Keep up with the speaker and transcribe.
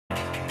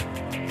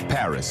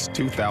Paris,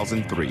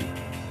 2003.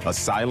 A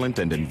silent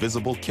and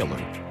invisible killer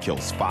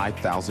kills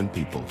 5,000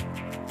 people.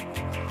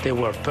 They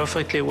were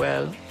perfectly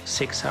well.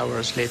 6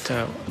 hours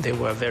later, they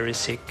were very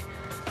sick.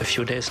 A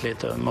few days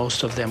later,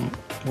 most of them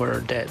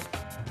were dead.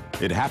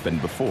 It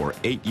happened before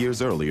 8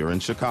 years earlier in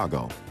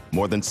Chicago.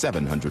 More than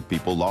 700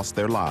 people lost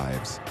their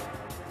lives.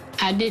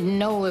 I didn't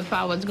know if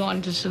I was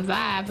going to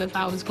survive, if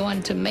I was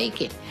going to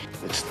make it.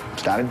 It's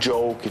not a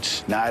joke.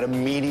 It's not a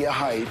media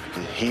hype.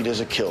 The heat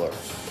is a killer.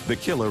 The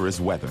killer is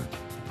weather,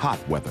 hot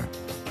weather.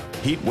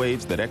 Heat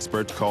waves that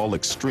experts call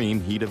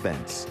extreme heat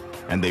events.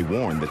 And they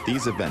warn that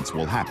these events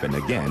will happen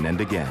again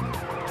and again.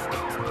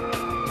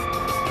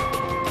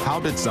 How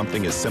did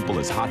something as simple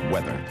as hot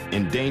weather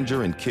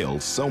endanger and kill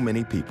so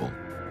many people?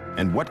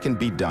 And what can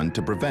be done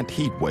to prevent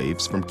heat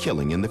waves from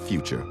killing in the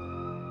future?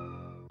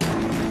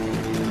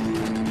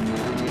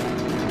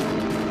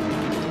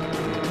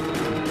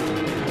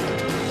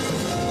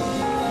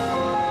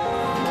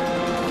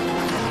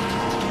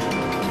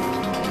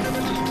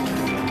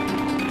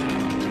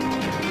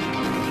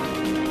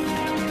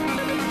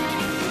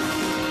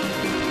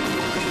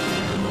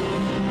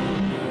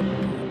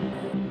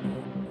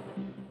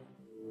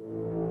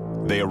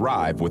 They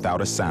arrive without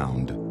a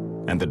sound,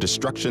 and the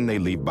destruction they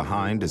leave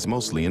behind is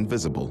mostly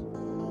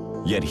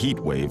invisible. Yet heat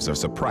waves are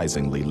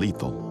surprisingly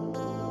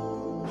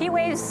lethal. Heat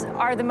waves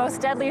are the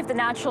most deadly of the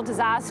natural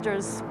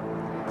disasters.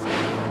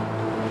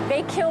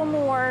 They kill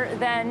more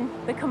than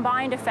the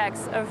combined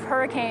effects of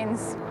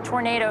hurricanes,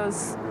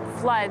 tornadoes,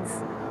 floods,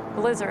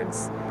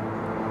 blizzards.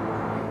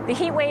 The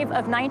heat wave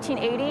of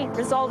 1980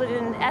 resulted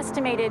in an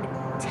estimated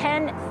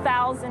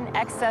 10,000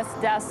 excess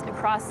deaths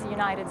across the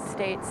United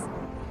States.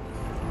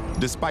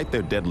 Despite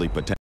their deadly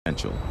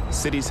potential,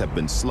 cities have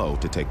been slow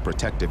to take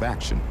protective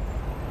action.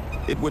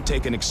 It would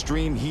take an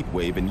extreme heat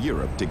wave in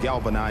Europe to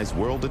galvanize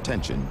world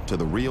attention to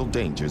the real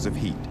dangers of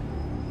heat.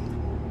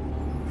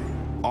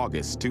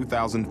 August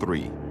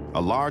 2003,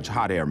 a large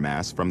hot air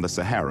mass from the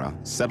Sahara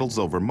settles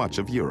over much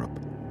of Europe.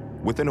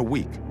 Within a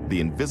week, the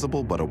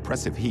invisible but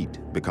oppressive heat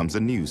becomes a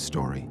news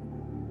story.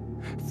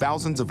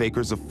 Thousands of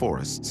acres of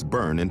forests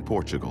burn in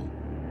Portugal.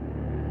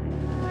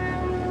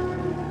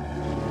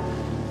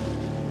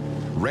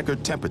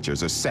 Record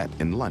temperatures are set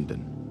in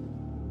London.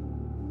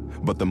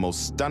 But the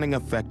most stunning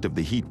effect of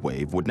the heat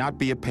wave would not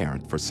be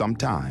apparent for some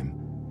time,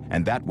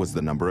 and that was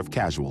the number of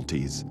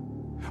casualties.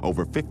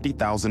 Over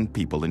 50,000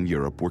 people in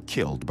Europe were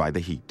killed by the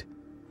heat.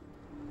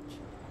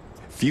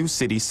 Few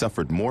cities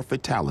suffered more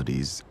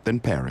fatalities than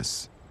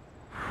Paris.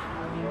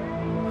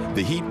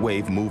 The heat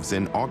wave moves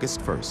in August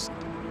 1st,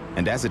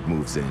 and as it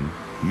moves in,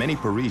 many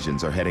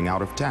Parisians are heading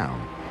out of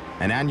town,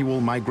 an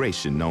annual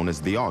migration known as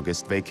the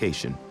August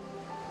vacation.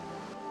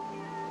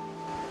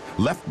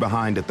 Left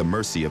behind at the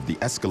mercy of the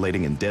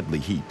escalating and deadly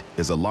heat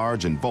is a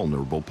large and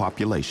vulnerable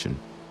population.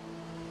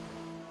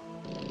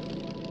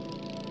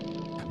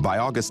 By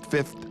August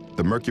 5th,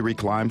 the mercury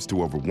climbs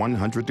to over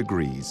 100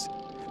 degrees.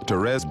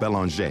 Thérèse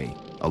Bélanger,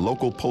 a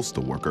local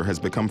postal worker, has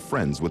become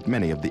friends with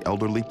many of the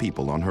elderly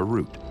people on her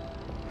route.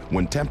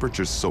 When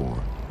temperatures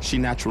soar, she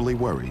naturally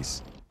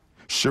worries.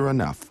 Sure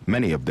enough,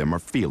 many of them are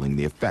feeling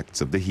the effects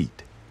of the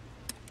heat.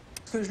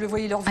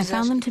 I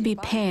found them to be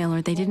pale,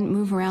 or they didn't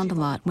move around a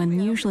lot, when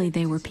usually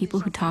they were people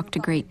who talked a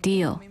great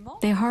deal.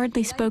 They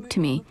hardly spoke to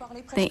me.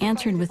 They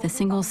answered with a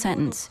single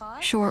sentence,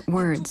 short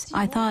words.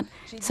 I thought,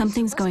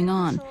 something's going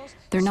on.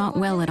 They're not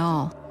well at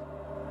all.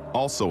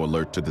 Also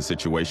alert to the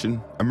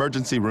situation,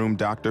 emergency room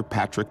doctor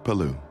Patrick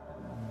Pelou.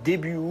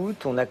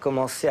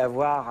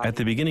 At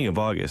the beginning of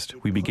August,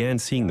 we began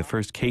seeing the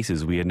first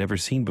cases we had never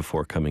seen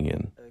before coming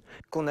in.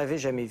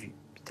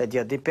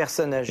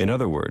 In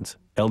other words,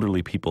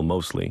 elderly people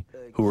mostly,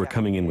 who were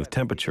coming in with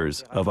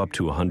temperatures of up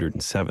to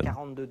 107.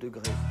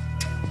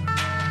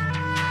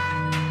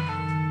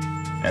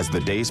 As the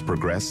days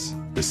progress,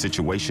 the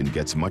situation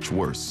gets much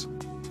worse.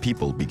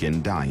 People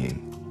begin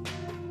dying.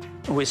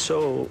 We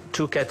saw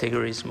two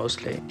categories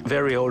mostly.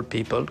 Very old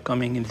people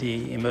coming in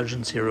the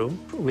emergency room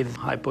with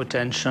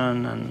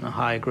hypotension and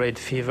high-grade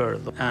fever,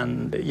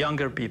 and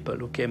younger people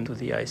who came to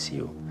the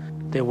ICU.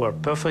 They were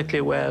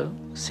perfectly well.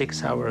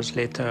 6 hours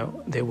later,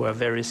 they were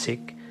very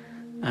sick,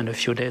 and a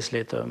few days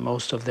later,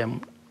 most of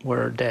them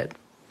were dead.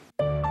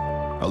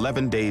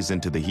 11 days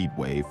into the heat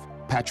wave,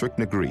 Patrick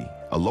Negri,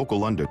 a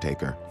local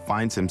undertaker,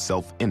 finds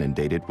himself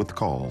inundated with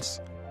calls.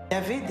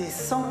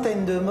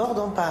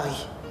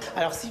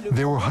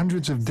 There were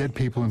hundreds of dead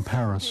people in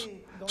Paris.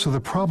 So the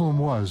problem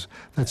was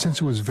that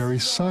since it was very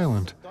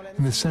silent,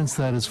 in the sense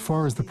that as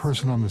far as the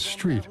person on the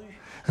street,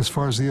 as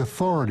far as the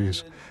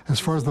authorities, as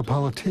far as the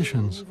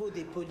politicians,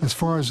 as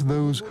far as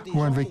those who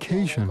were on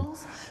vacation,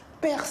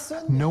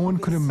 no one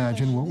could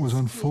imagine what was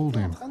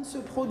unfolding.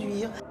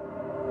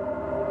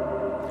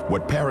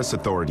 What Paris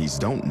authorities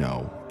don't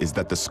know is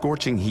that the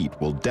scorching heat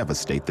will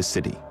devastate the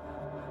city,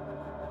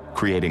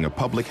 creating a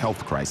public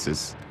health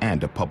crisis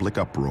and a public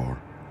uproar.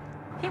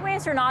 Heat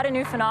waves are not a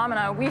new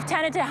phenomenon. We've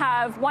tended to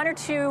have 1 or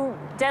 2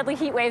 deadly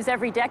heat waves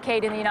every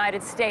decade in the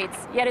United States,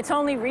 yet it's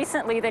only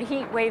recently that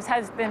heat waves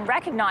has been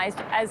recognized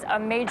as a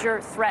major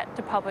threat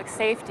to public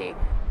safety.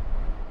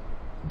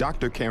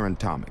 Dr. Karen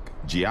Tomic,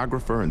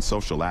 geographer and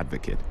social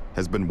advocate,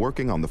 has been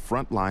working on the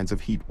front lines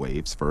of heat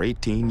waves for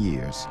 18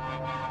 years.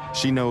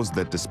 She knows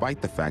that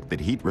despite the fact that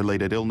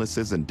heat-related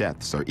illnesses and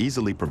deaths are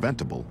easily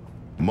preventable,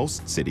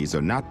 most cities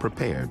are not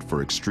prepared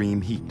for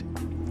extreme heat.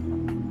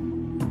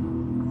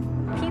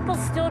 People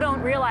still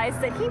don't realize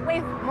that heat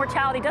wave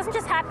mortality doesn't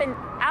just happen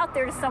out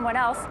there to someone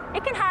else,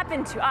 it can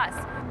happen to us.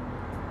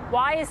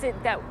 Why is it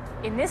that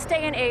in this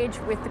day and age,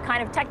 with the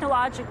kind of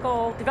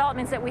technological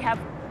developments that we have,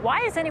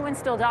 why is anyone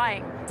still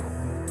dying?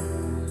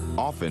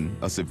 Often,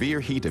 a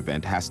severe heat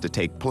event has to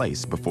take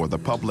place before the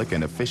public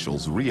and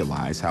officials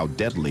realize how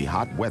deadly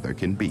hot weather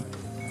can be.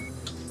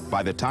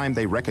 By the time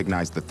they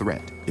recognize the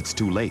threat, it's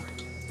too late.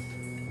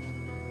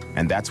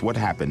 And that's what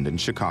happened in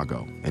Chicago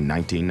in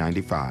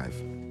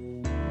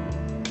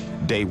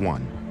 1995. Day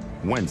 1,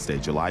 Wednesday,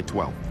 July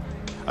 12th.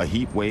 A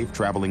heat wave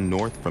traveling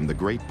north from the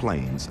Great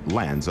Plains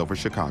lands over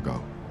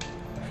Chicago.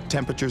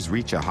 Temperatures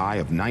reach a high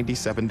of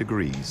 97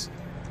 degrees.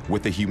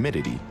 With the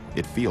humidity,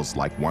 it feels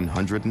like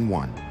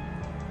 101.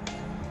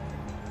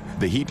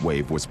 The heat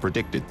wave was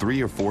predicted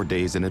 3 or 4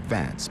 days in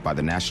advance by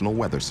the National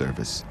Weather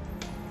Service.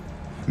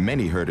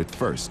 Many heard it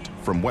first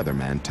from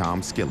weatherman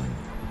Tom Skilling.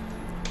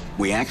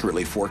 We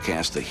accurately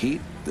forecast the heat,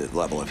 the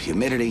level of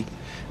humidity.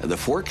 The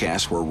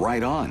forecasts were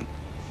right on.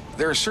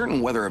 There are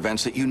certain weather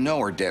events that you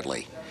know are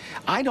deadly.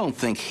 I don't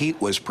think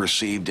heat was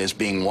perceived as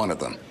being one of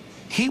them.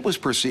 Heat was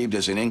perceived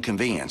as an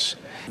inconvenience.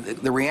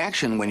 The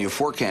reaction when you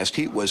forecast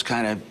heat was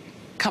kind of,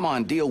 come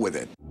on, deal with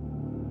it.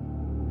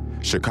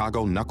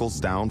 Chicago knuckles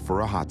down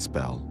for a hot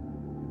spell.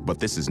 But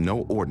this is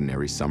no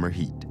ordinary summer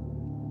heat.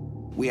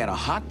 We had a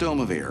hot dome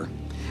of air.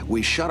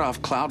 We shut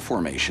off cloud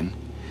formation,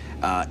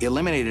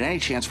 eliminated any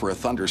chance for a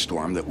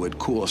thunderstorm that would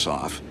cool us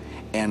off,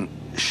 and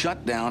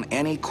shut down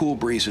any cool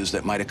breezes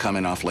that might have come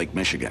in off Lake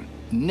Michigan.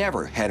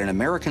 Never had an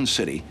American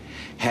city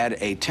had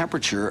a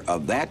temperature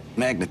of that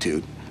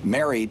magnitude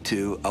married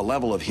to a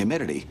level of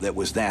humidity that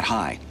was that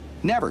high.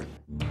 Never.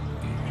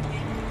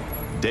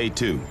 Day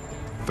 2,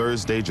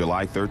 Thursday,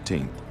 July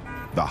 13th,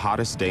 the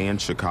hottest day in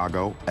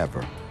Chicago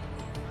ever.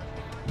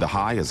 The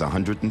high is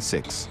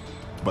 106,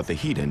 but the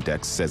heat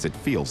index says it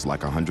feels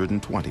like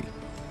 120.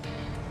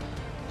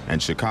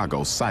 And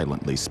Chicago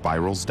silently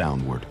spirals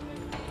downward.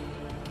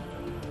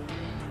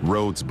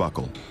 Roads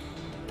buckle.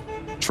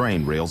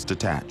 Train rails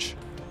detach.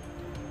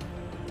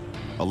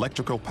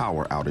 Electrical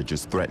power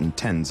outages threaten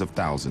tens of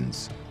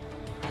thousands.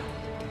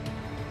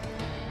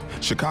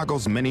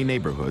 Chicago's many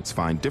neighborhoods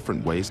find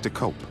different ways to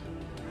cope.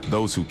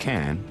 Those who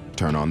can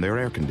turn on their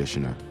air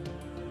conditioner.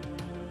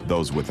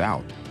 Those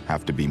without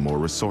have to be more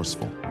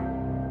resourceful.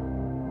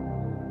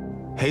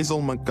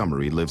 Hazel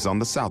Montgomery lives on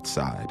the south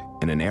side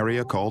in an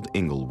area called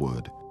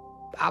Inglewood.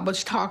 I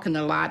was talking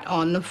a lot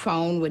on the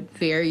phone with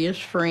various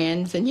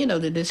friends, and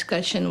the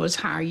discussion was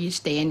how are you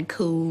staying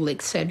cool,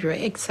 et cetera,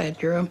 et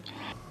cetera.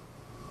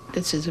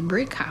 This is a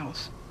brick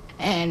house.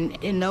 And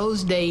in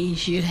those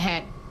days, you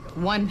had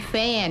one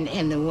fan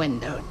in the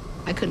window.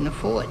 I couldn't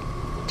afford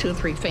 2 or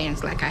 3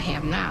 fans like I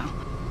have now.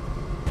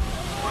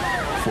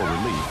 For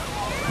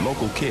relief,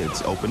 local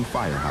kids opened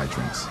fire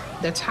hydrants.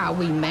 That's how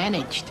we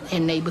managed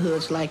in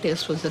neighborhoods like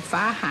this was the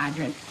fire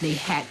hydrant. They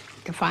had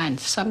to find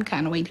some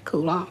kind of way to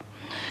cool off.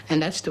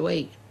 And that's the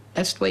way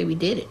we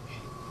did it.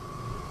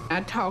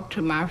 I talked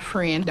to my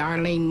friend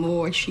Darlene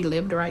Moore. She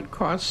lived right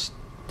across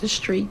the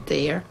street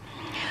there.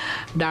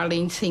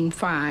 Darlene seemed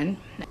fine,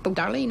 but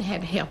Darlene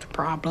had health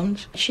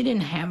problems. She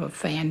didn't have a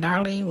fan.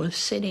 Darlene was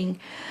sitting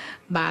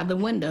by the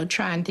window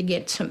trying to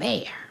get some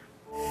air.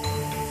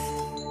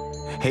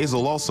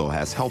 Hazel also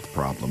has health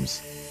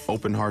problems,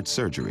 open heart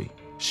surgery.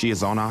 She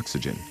is on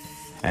oxygen,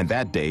 and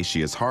that day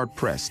she is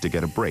hard-pressed to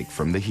get a break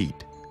from the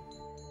heat.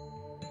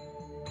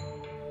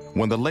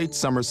 When the late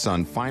summer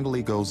sun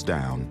finally goes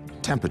down,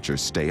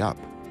 temperatures stay up,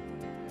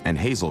 and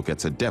Hazel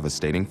gets a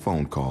devastating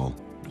phone call.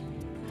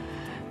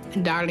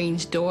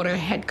 Darlene's daughter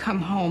had come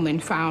home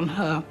and found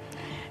her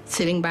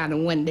sitting by the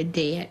window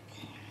dead.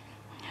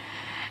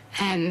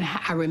 And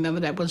I remember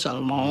that was a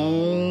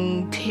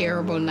long,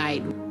 terrible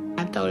night.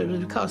 I thought it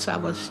was because I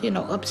was,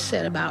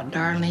 upset about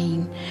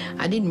Darlene.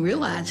 I didn't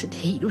realize that the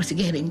heat was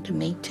getting to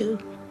me, too.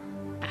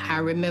 I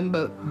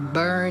remember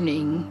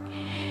burning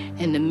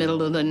in the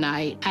middle of the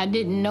night. I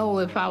didn't know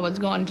if I was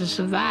going to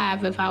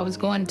survive, if I was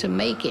going to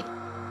make it.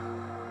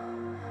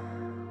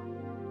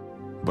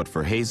 But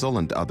for Hazel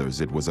and others,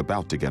 it was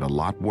about to get a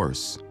lot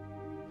worse.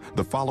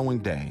 The following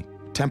day,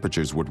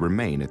 temperatures would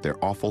remain at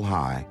their awful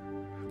high,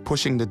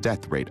 pushing the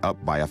death rate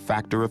up by a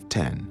factor of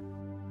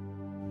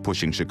 10,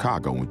 pushing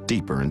Chicago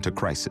deeper into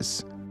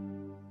crisis.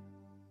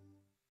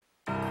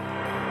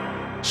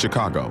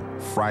 Chicago,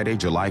 Friday,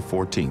 July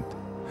 14th.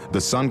 The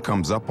sun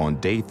comes up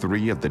on day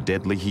 3 of the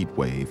deadly heat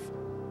wave.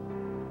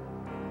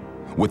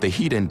 With the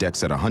heat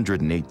index at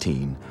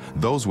 118,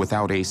 those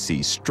without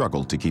AC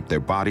struggle to keep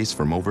their bodies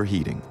from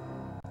overheating.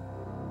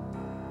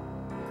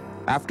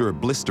 After a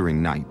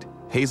blistering night,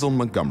 Hazel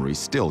Montgomery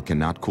still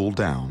cannot cool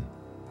down.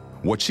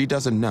 What she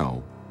doesn't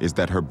know is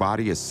that her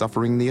body is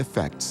suffering the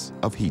effects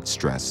of heat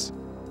stress.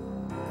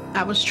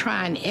 I was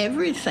trying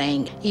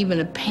everything, even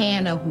a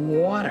pan of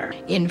water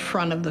in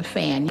front of the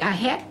fan. I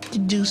had to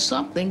do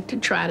something to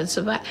try to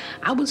survive.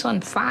 I was on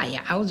fire.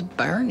 I was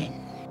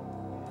burning.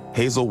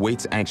 Hazel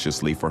waits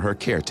anxiously for her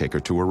caretaker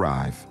to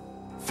arrive.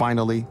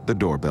 Finally, the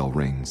doorbell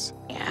rings.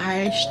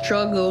 I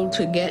struggled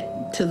to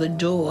get to the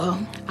door.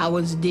 I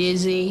was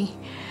dizzy,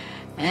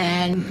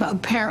 and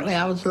apparently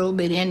I was a little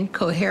bit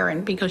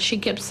incoherent because she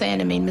kept saying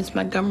to me, "Miss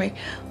Montgomery,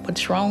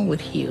 what's wrong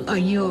with you? Are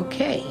you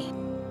okay?"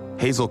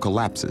 Hazel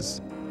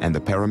collapses, and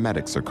the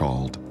paramedics are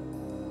called.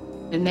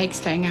 The next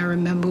thing I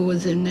remember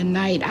was in the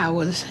night I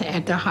was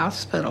at the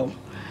hospital.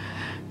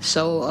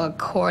 So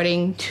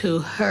according to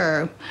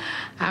her,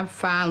 I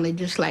finally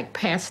just like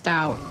passed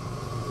out.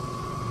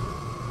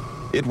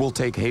 It will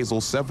take Hazel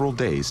several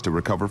days to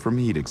recover from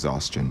heat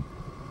exhaustion.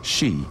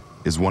 She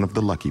is one of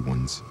the lucky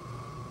ones.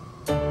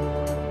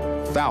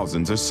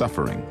 Thousands are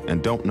suffering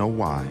and don't know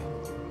why.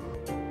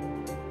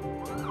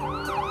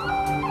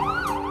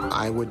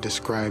 I would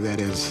describe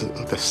that as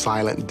the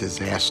silent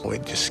disaster.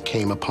 It just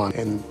came upon,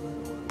 and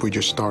we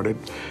just started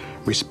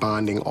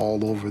responding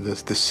all over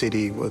the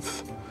city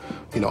with,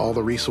 all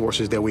the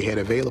resources that we had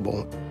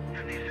available.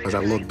 As I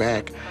look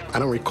back, I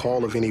don't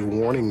recall of any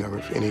warning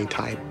of any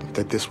type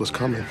that this was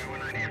coming.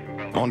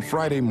 On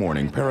Friday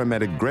morning,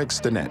 paramedic Greg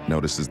Stinnett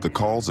notices the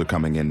calls are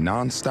coming in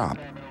nonstop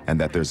and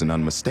that there's an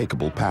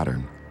unmistakable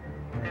pattern.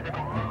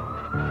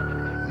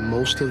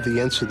 Most of the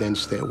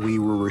incidents that we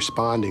were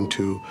responding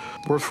to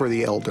were for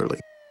the elderly.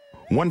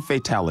 One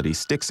fatality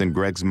sticks in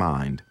Greg's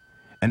mind,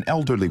 an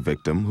elderly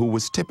victim who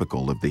was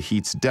typical of the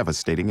heat's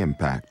devastating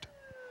impact.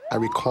 I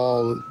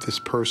recall this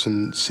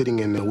person sitting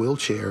in a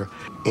wheelchair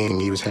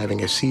and he was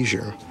having a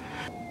seizure.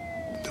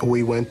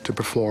 We went to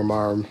perform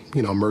our,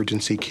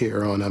 emergency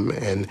care on him,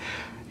 and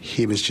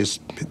he was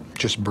just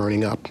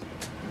burning up.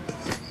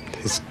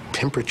 His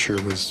temperature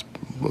was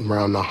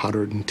around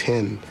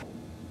 110.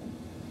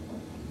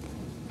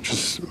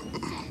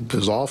 It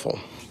was awful,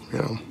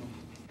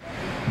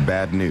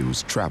 Bad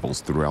news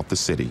travels throughout the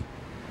city.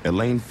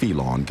 Elaine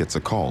Phelon gets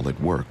a call at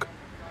work.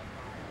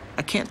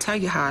 I can't tell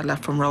you how I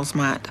left from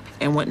Rosemont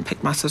and went and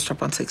picked my sister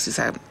up on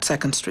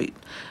 62nd Street.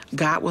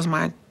 God was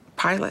my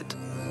pilot.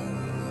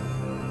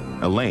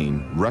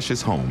 Elaine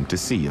rushes home to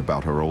see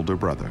about her older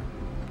brother.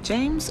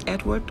 James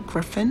Edward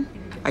Griffin,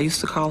 I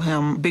used to call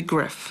him Big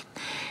Griff.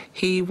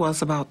 He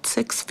was about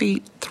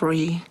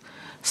 6'3",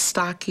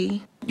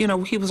 stocky.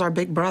 He was our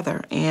big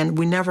brother, and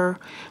we never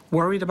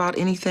worried about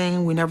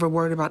anything. We never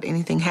worried about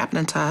anything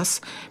happening to us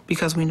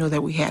because we knew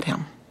that we had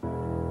him.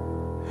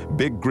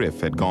 Big Griff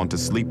had gone to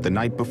sleep the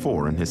night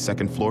before in his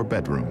second-floor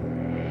bedroom.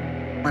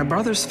 My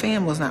brother's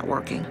fan was not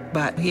working,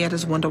 but he had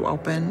his window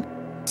open.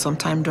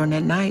 Sometime during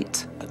that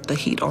night, the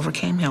heat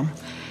overcame him.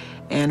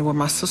 And when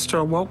my sister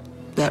awoke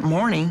that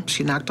morning,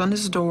 she knocked on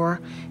his door.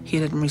 He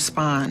didn't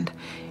respond.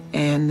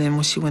 And then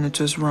when she went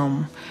into his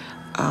room,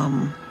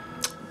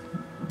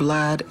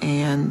 blood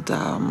and,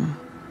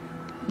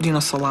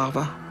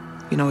 saliva.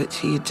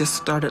 He just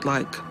started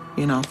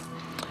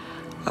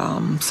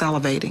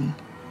salivating,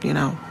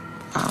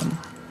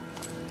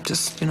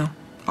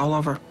 all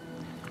over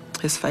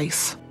his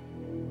face.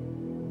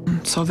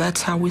 So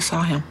that's how we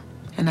saw him,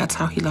 and that's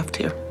how he left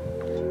here.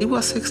 He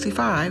was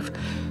 65,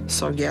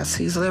 so yes,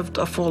 he's lived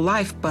a full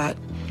life, but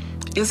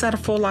is that a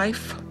full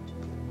life,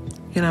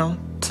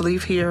 to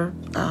leave here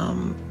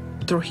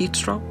through heat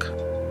stroke?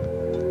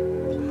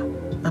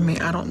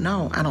 I don't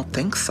know. I don't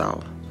think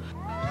so.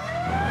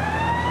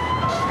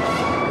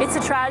 It's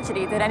a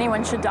tragedy that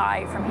anyone should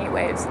die from heat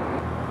waves.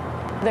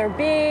 They're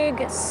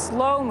big,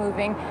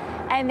 slow-moving,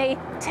 and they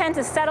tend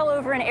to settle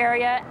over an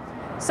area.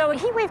 So a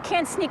heat wave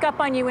can't sneak up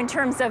on you in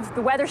terms of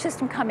the weather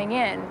system coming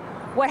in.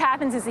 What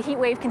happens is the heat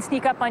wave can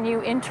sneak up on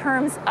you in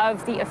terms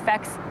of the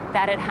effects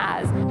that it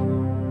has.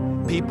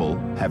 People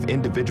have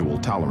individual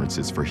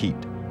tolerances for heat.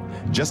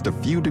 Just a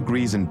few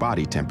degrees in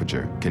body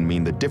temperature can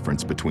mean the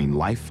difference between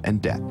life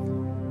and death.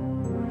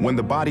 When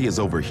the body is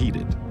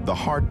overheated, the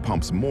heart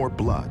pumps more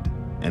blood,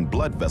 and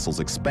blood vessels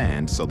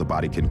expand so the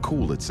body can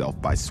cool itself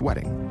by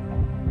sweating.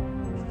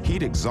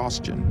 Heat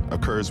exhaustion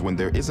occurs when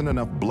there isn't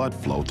enough blood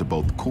flow to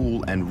both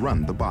cool and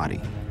run the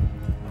body.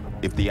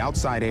 If the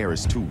outside air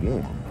is too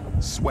warm,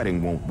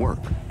 sweating won't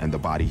work and the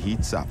body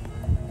heats up.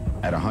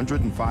 At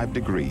 105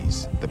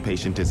 degrees, the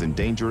patient is in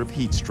danger of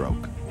heat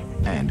stroke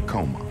and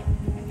coma.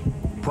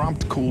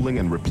 Prompt cooling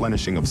and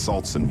replenishing of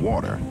salts and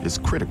water is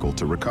critical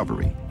to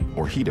recovery,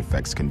 or heat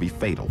effects can be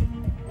fatal.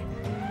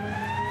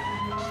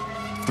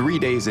 3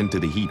 days into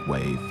the heat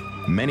wave,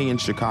 many in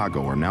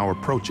Chicago are now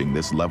approaching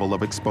this level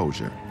of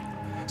exposure.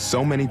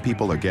 So many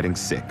people are getting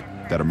sick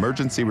that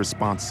emergency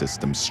response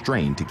systems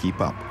strain to keep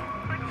up.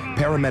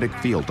 Paramedic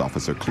Field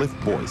Officer Cliff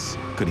Boyce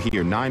could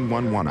hear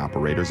 911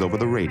 operators over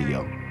the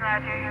radio.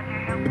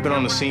 We've been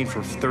on the scene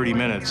for 30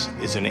 minutes.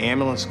 Is an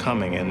ambulance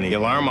coming? And the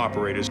alarm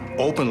operator's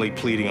openly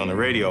pleading on the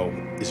radio,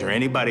 is there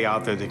anybody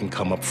out there that can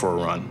come up for a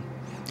run?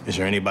 Is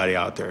there anybody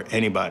out there?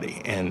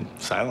 Anybody? And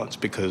silence,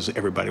 because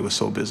everybody was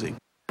so busy.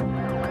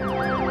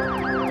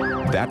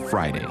 That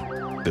Friday,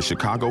 the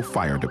Chicago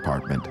Fire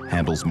Department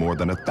handles more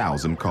than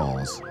 1,000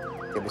 calls.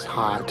 It was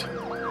hot.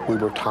 We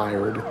were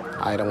tired.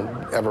 I don't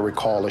ever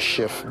recall a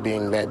shift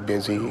being that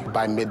busy.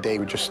 By midday,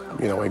 we're just,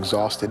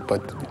 exhausted.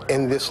 But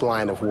in this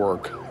line of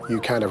work, you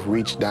kind of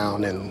reach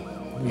down and,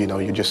 you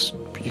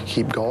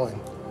keep going.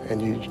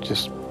 And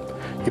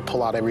you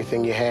pull out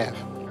everything you have.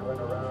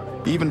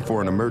 Even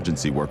for an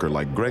emergency worker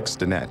like Greg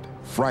Stinnett,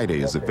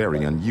 Friday is a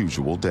very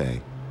unusual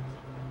day.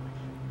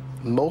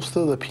 Most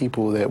of the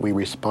people that we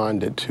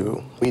responded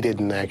to, we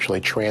didn't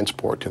actually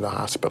transport to the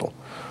hospital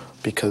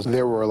because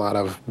there were a lot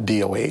of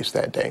DOAs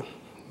that day.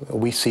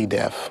 We see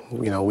death,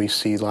 we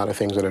see a lot of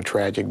things that are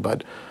tragic,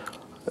 but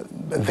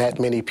that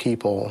many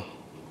people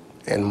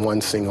in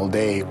one single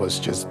day it was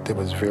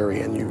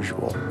very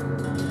unusual.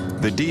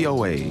 The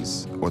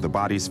DOAs, or the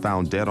bodies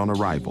found dead on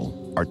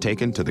arrival, are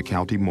taken to the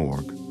county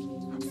morgue.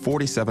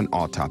 47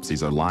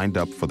 autopsies are lined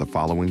up for the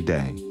following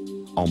day,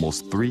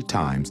 almost 3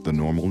 times the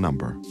normal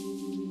number.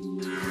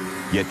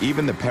 Yet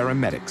even the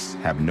paramedics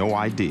have no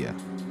idea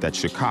that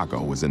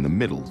Chicago is in the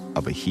middle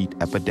of a heat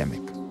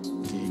epidemic.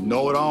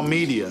 Know-it-all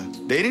media,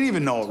 they didn't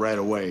even know it right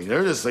away.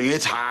 They're just like,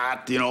 it's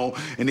hot,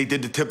 and they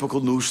did the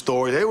typical news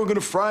story. They were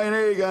gonna fry an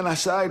egg on a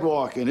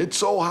sidewalk, and it's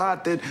so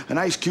hot that an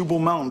ice cube will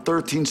melt in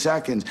 13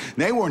 seconds. And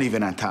they weren't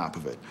even on top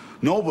of it.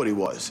 Nobody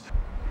was.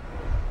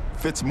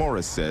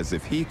 Fitzmaurice says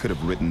if he could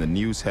have written the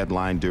news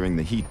headline during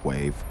the heat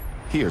wave,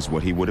 here's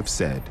what he would have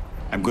said.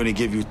 I'm gonna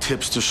give you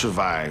tips to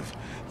survive.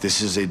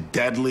 This is a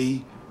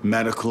deadly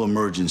medical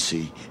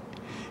emergency.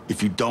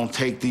 If you don't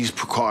take these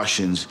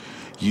precautions,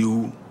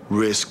 you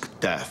risk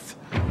death.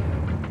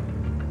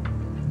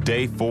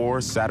 Day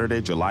 4,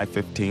 Saturday, July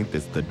 15th,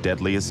 is the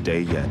deadliest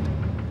day yet.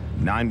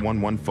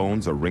 911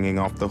 phones are ringing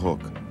off the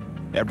hook.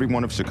 Every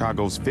one of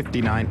Chicago's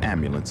 59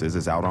 ambulances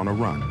is out on a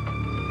run.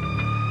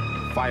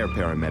 Fire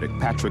paramedic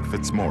Patrick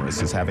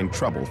Fitzmaurice is having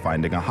trouble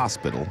finding a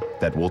hospital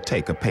that will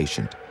take a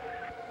patient.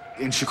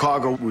 In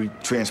Chicago, we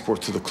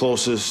transport to the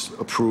closest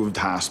approved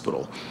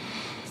hospital.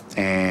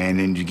 And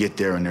then you get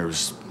there and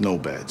there's no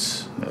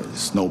beds.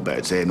 There's no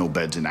beds. They had no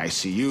beds in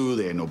ICU.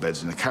 They had no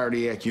beds in the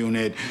cardiac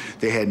unit.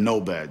 They had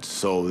no beds.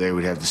 So they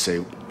would have to say,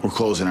 we're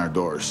closing our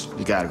doors.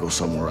 You gotta go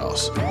somewhere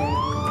else.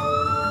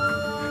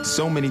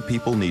 So many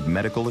people need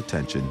medical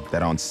attention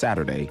that on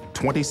Saturday,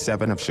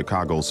 27 of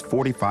Chicago's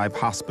 45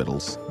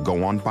 hospitals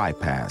go on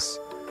bypass,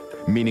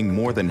 meaning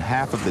more than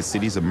half of the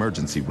city's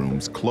emergency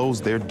rooms close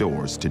their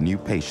doors to new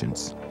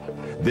patients.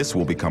 This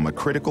will become a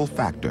critical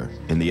factor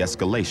in the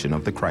escalation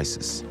of the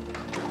crisis.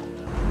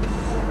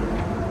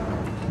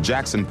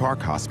 Jackson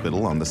Park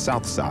Hospital on the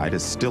south side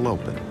is still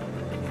open.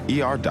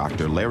 ER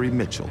doctor Larry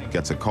Mitchell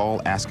gets a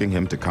call asking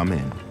him to come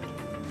in.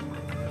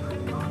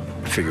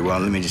 I figured, well,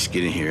 let me just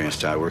get in here and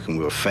start working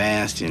real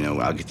fast.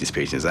 I'll get these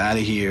patients out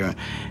of here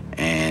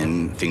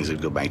and things will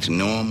go back to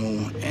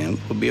normal and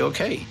we'll be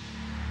okay.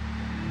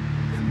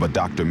 But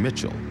Dr.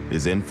 Mitchell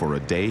is in for a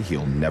day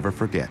he'll never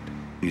forget.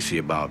 You see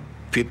about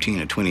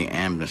 15 or 20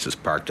 ambulances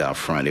parked out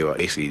front. They were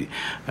basically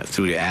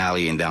through the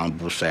alley and down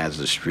both sides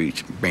of the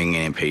street, bringing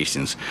in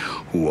patients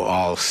who were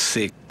all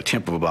sick. A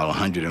temp of about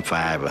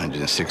 105,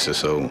 106 or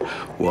so,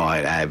 who all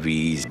had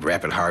IVs,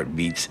 rapid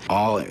heartbeats,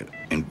 all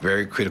in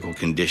very critical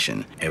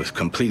condition. It was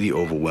completely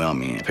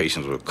overwhelming.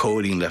 Patients were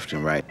coding left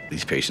and right.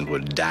 These patients were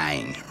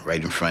dying right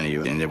in front of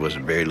you, and there was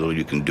very little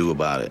you can do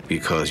about it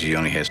because you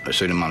only had a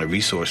certain amount of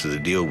resources to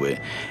deal with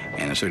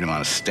and a certain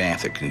amount of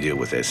staff that can deal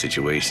with that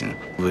situation.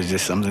 It was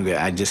just something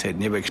that I just had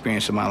never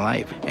experienced in my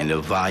life, and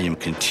the volume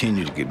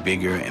continued to get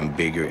bigger and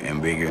bigger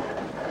and bigger.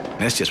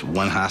 And that's just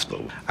one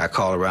hospital. I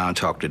called around and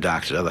talked to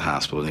doctors at other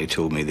hospitals, and they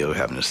told me they were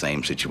having the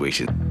same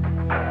situation.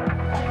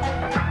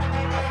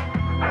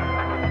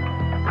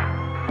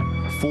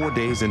 4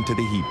 days into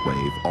the heat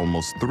wave,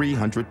 almost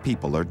 300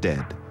 people are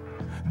dead.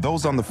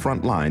 Those on the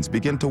front lines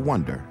begin to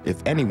wonder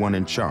if anyone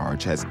in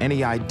charge has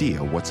any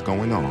idea what's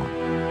going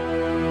on.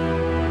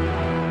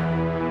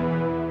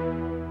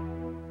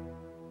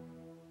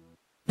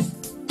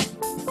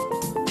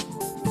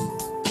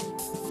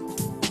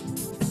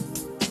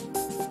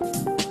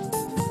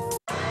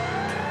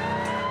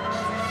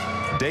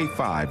 Day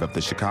 5 of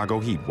the Chicago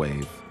heat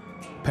wave.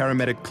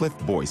 Paramedic Cliff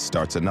Boyce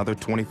starts another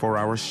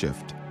 24-hour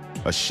shift.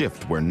 A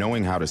shift where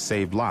knowing how to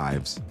save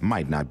lives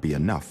might not be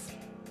enough.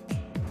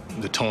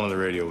 The tone of the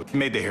radio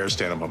made the hair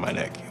stand up on my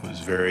neck. It was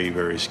very,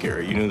 very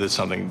scary. You knew that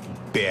something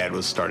bad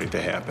was starting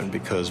to happen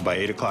because by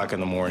 8 o'clock in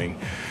the morning,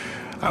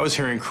 I was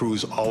hearing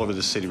crews all over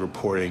the city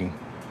reporting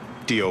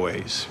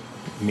DOAs,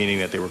 meaning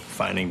that they were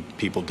finding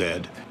people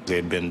dead. They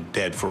had been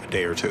dead for a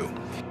day or two.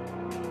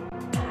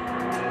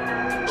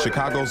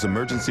 Chicago's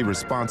emergency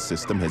response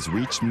system has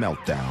reached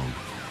meltdown.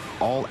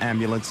 All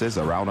ambulances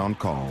are out on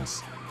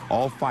calls.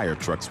 All fire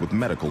trucks with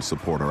medical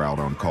support are out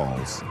on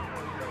calls.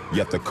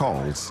 Yet the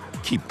calls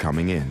keep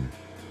coming in.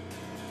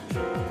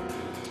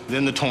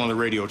 Then the tone of the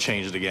radio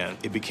changed again.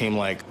 It became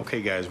like,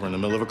 okay, guys, we're in the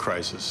middle of a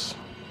crisis.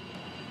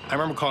 I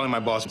remember calling my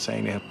boss and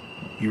saying to him,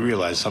 you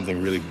realize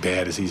something really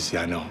bad is, he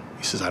said, I know.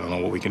 He says, I don't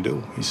know what we can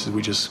do. He says,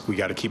 we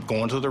got to keep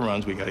going to the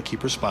runs. We got to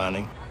keep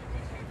responding.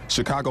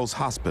 Chicago's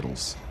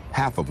hospitals,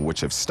 half of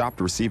which have stopped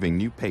receiving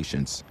new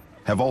patients,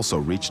 have also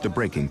reached a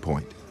breaking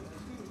point.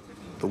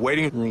 The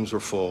waiting rooms were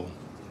full.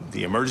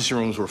 The emergency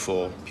rooms were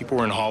full. People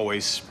were in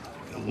hallways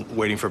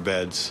waiting for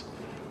beds.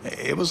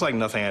 It was like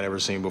nothing I'd ever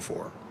seen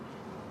before.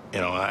 You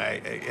know,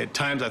 at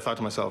times I thought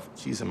to myself,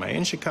 geez, am I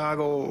in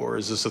Chicago or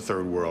is this a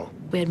third world?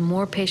 We had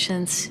more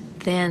patients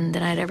then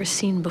than I'd ever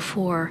seen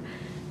before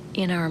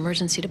in our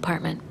emergency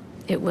department.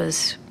 It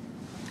was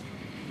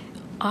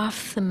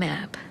off the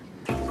map.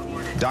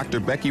 Dr.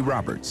 Becky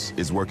Roberts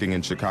is working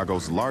in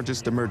Chicago's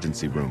largest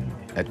emergency room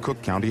at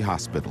Cook County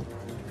Hospital.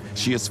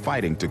 She is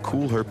fighting to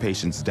cool her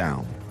patients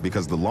down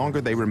because the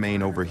longer they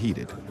remain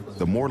overheated,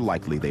 the more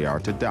likely they are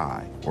to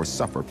die or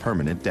suffer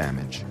permanent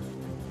damage.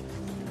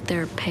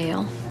 They're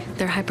pale.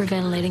 They're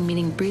hyperventilating,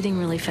 meaning breathing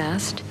really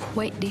fast,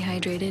 quite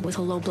dehydrated with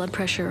a low blood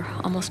pressure,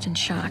 almost in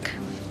shock.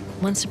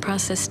 Once the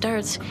process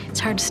starts, it's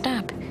hard to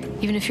stop.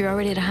 Even if you're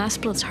already at a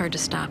hospital, it's hard to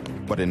stop.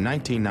 But in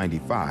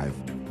 1995,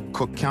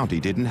 Cook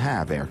County didn't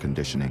have air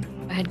conditioning.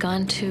 I had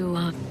gone to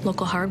a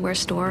local hardware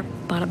store,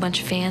 bought a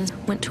bunch of fans,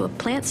 went to a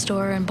plant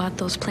store and bought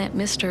those plant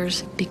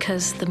misters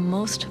because the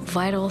most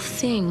vital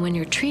thing when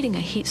you're treating a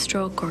heat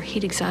stroke or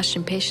heat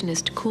exhaustion patient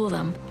is to cool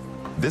them.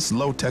 This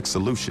low-tech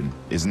solution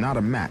is not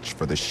a match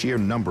for the sheer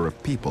number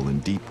of people in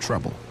deep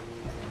trouble.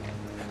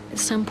 At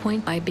some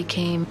point, I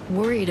became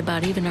worried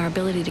about even our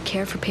ability to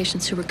care for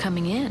patients who were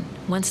coming in.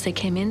 Once they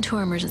came into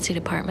our emergency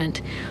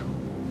department,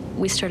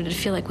 we started to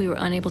feel like we were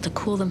unable to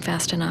cool them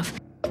fast enough.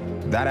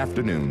 That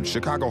afternoon,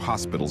 Chicago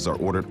hospitals are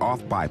ordered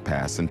off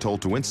bypass and told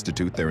to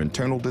institute their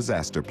internal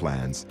disaster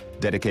plans,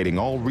 dedicating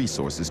all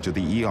resources to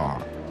the ER.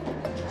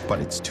 But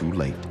it's too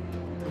late.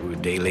 We're a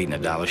day late and a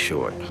dollar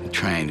short,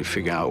 trying to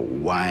figure out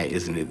why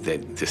isn't it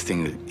that this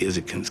thing is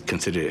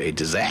considered a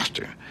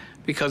disaster?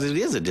 Because it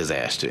is a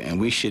disaster, and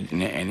we should,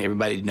 and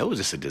everybody knows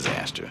it's a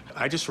disaster.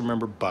 I just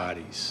remember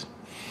bodies.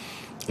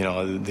 You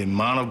know, the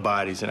amount of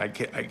bodies, and I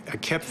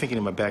kept thinking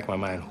in the back of my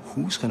mind,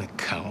 who's going to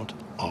count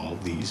all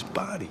these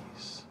bodies?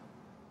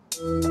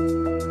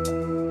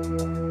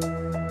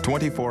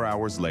 24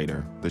 hours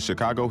later, the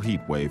Chicago heat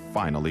wave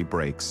finally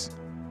breaks.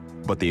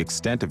 But the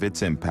extent of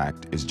its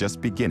impact is just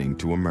beginning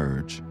to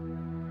emerge.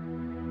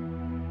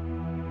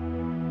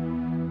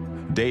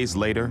 Days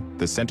later,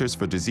 the Centers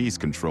for Disease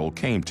Control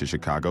came to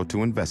Chicago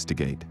to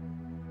investigate.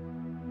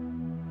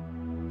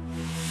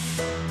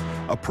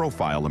 A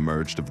profile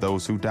emerged of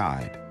those who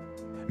died.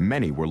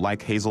 Many were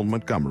like Hazel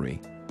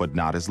Montgomery, but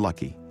not as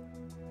lucky.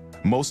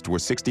 Most were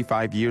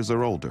 65 years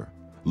or older,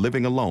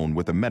 living alone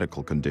with a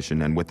medical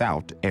condition and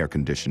without air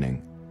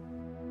conditioning.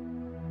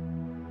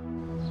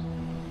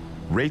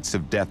 Rates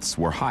of deaths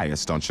were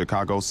highest on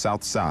Chicago's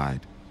South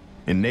Side,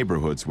 in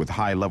neighborhoods with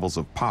high levels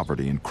of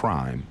poverty and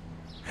crime.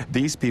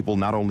 These people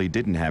not only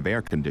didn't have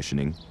air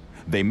conditioning,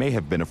 they may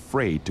have been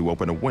afraid to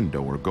open a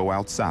window or go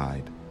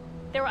outside.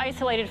 They were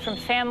isolated from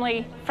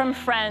family, from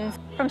friends,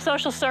 from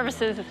social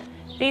services.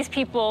 These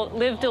people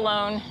lived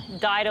alone,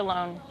 died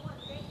alone.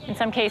 In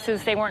some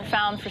cases, they weren't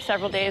found for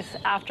several days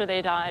after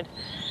they died.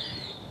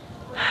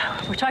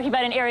 We're talking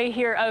about an area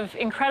here of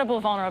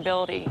incredible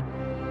vulnerability.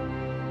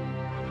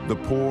 The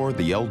poor,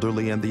 the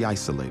elderly, and the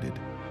isolated.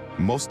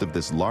 Most of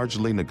this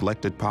largely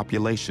neglected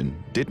population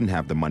didn't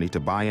have the money to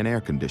buy an air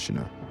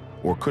conditioner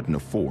or couldn't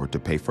afford to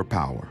pay for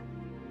power.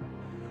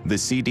 The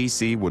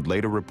CDC would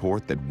later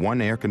report that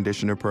one air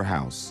conditioner per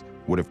house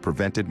would have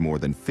prevented more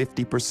than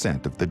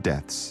 50% of the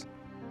deaths.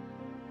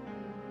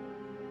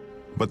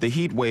 But the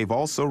heat wave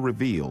also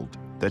revealed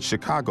that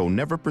Chicago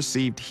never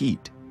perceived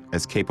heat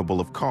as capable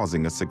of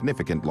causing a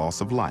significant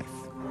loss of life.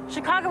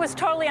 Chicago was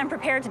totally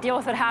unprepared to deal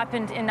with what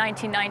happened in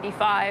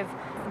 1995.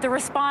 The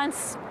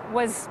response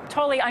was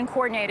totally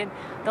uncoordinated.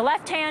 The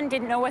left hand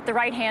didn't know what the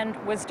right hand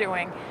was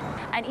doing.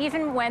 And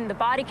even when the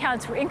body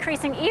counts were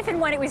increasing, even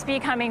when it was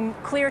becoming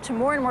clear to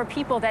more and more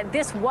people that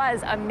this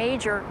was a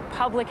major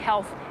public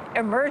health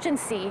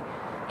emergency,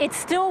 it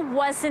still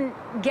wasn't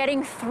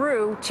getting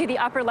through to the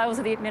upper levels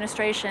of the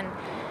administration.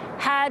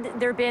 Had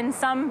there been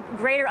some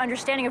greater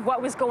understanding of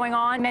what was going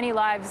on, many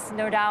lives,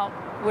 no doubt,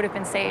 would have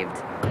been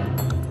saved.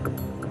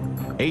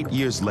 8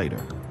 years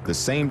later, the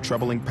same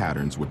troubling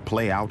patterns would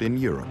play out in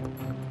Europe.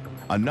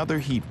 Another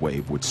heat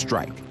wave would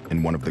strike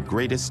in one of the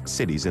greatest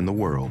cities in the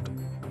world.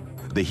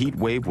 The heat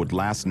wave would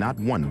last not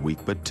 1 week,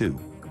 but 2,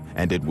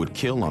 and it would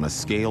kill on a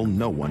scale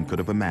no one could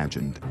have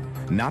imagined.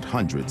 Not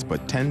hundreds,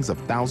 but tens of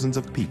thousands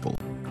of people.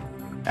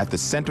 At the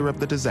center of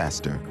the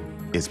disaster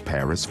is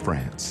Paris,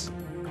 France.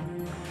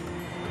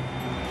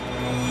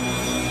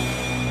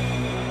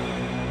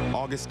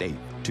 August 8,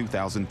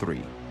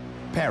 2003.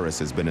 Paris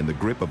has been in the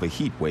grip of a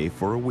heat wave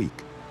for a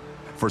week.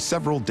 For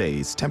several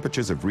days,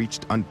 temperatures have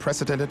reached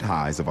unprecedented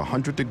highs of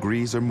 100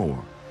 degrees or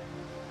more.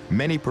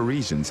 Many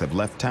Parisians have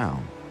left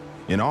town.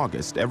 In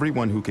August,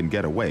 everyone who can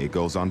get away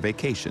goes on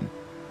vacation.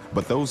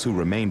 But those who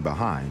remain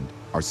behind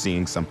are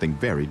seeing something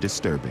very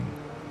disturbing.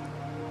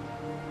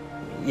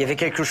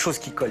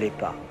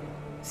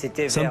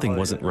 Something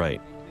wasn't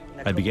right.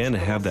 I began to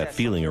have that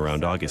feeling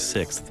around August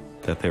 6th,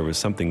 that there was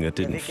something that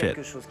didn't fit.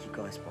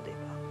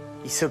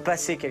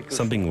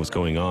 Something was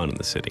going on in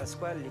the city.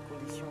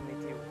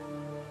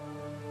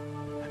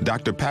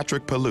 Dr.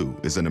 Patrick Pellew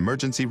is an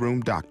emergency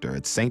room doctor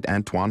at St.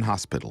 Antoine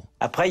Hospital.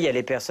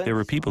 There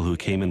were people who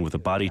came in with a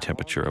body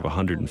temperature of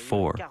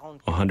 104,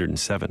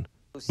 107.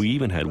 We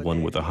even had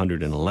one with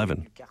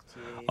 111.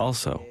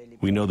 Also,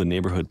 we know the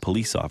neighborhood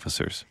police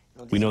officers.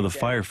 We know the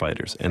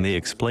firefighters, and they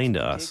explained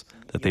to us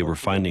that they were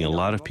finding a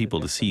lot of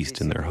people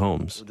deceased in their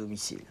homes.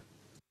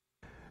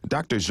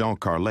 Dr. Jean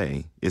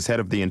Carlet is head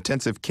of the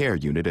intensive care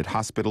unit at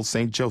Hospital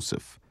St.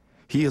 Joseph.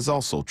 He is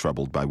also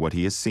troubled by what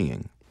he is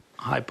seeing.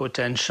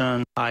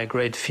 Hypotension,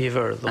 high-grade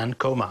fever, and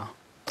coma.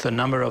 The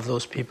number of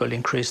those people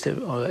increased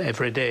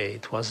every day.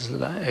 It was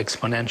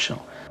exponential.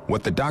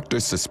 What the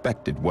doctors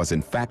suspected was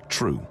in fact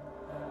true.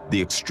 The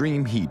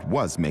extreme heat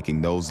was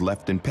making those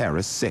left in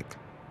Paris sick,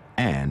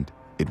 and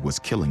it was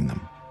killing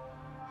them.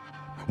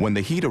 When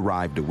the heat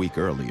arrived a week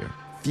earlier,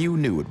 few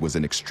knew it was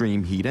an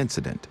extreme heat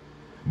incident.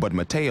 But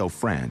Météo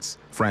France,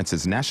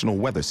 France's National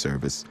Weather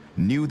Service,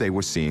 knew they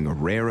were seeing a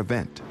rare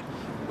event.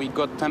 We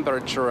got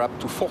temperature up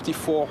to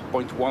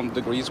 44.1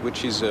 degrees,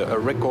 which is a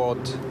record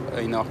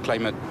in our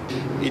climate.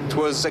 It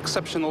was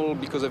exceptional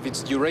because of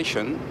its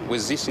duration,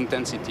 with this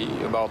intensity,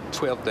 about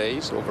 12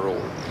 days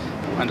overall.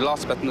 And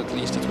last but not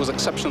least, it was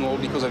exceptional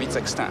because of its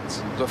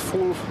extent. The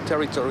full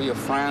territory of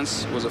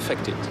France was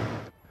affected.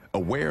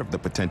 Aware of the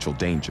potential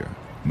danger,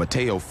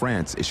 Météo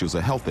France issues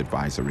a health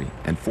advisory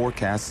and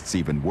forecasts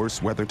even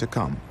worse weather to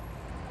come.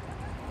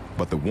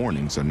 But the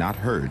warnings are not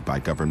heard by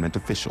government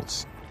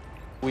officials.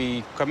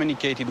 We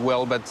communicated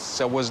well, but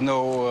there was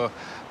no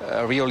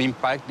real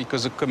impact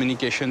because the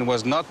communication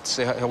was not,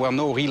 there were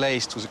no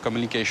relays to the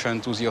communication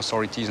to the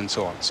authorities and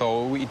so on.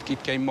 So it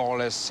came more or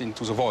less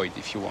into the void,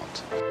 if you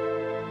want.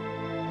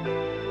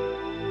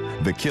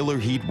 The killer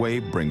heat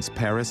wave brings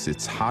Paris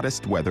its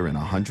hottest weather in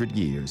 100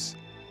 years.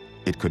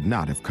 It could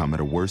not have come at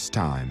a worse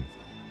time.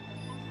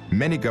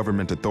 Many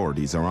government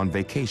authorities are on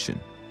vacation.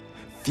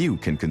 Few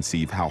can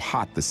conceive how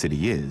hot the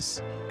city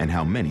is and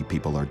how many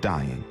people are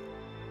dying.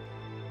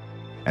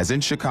 As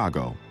in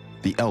Chicago,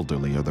 the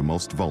elderly are the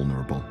most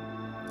vulnerable.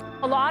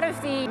 A lot of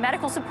the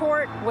medical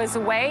support was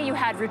away. You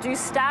had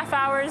reduced staff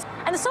hours,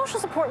 and the social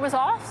support was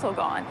also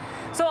gone.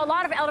 So a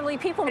lot of elderly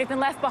people have been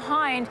left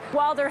behind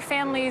while their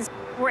families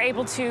were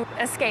able to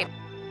escape.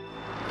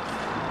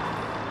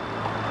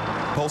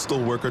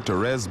 Postal worker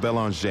Thérèse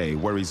Bélanger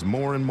worries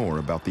more and more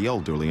about the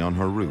elderly on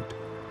her route.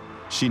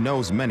 She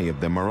knows many of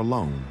them are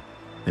alone,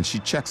 and she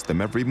checks them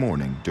every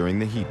morning during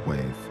the heat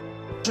wave.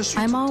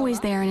 I'm always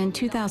there, and in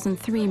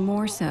 2003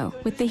 more so.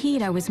 With the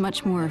heat, I was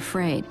much more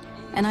afraid,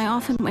 and I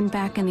often went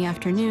back in the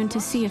afternoon to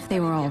see if they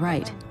were all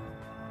right.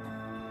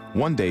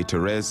 One day,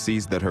 Thérèse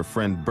sees that her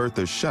friend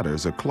Bertha's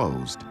shutters are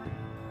closed.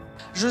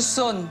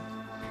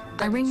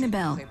 I ring the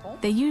bell.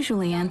 They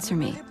usually answer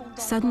me.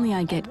 Suddenly,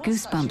 I get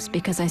goosebumps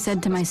because I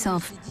said to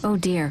myself, oh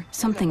dear,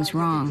 something's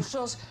wrong.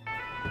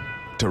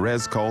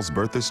 Thérèse calls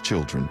Bertha's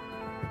children.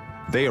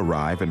 They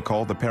arrive and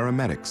call the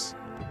paramedics.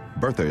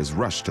 Bertha is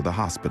rushed to the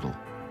hospital.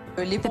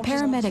 The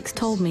paramedics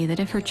told me that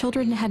if her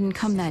children hadn't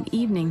come that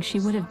evening, she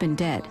would have been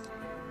dead.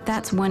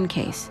 That's one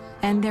case,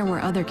 and there were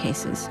other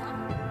cases.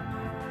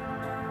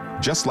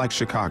 Just like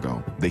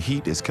Chicago, the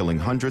heat is killing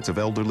hundreds of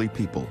elderly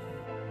people,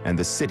 and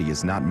the city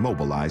is not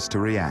mobilized to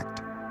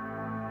react.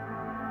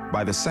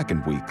 By the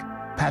second week,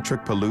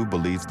 Patrick Pellew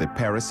believes that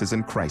Paris is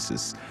in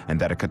crisis and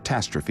that a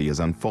catastrophe is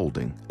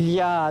unfolding.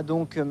 As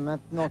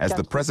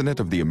the president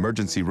of the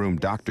Emergency Room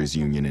Doctors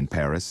Union in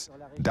Paris,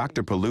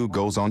 Dr. Pellew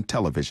goes on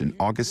television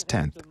August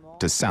 10th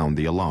to sound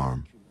the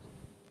alarm.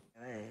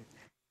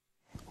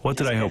 What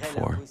did I hope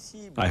for?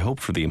 I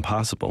hoped for the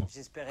impossible.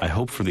 I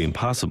hoped for the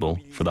impossible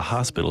for the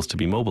hospitals to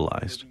be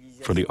mobilized,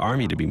 for the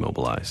army to be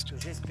mobilized.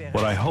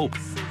 What I hoped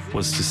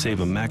was to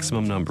save a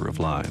maximum number of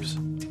lives.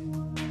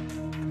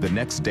 The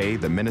next day,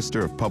 the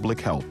Minister of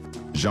Public Health,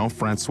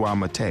 Jean-François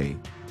Mattei,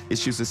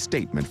 issues a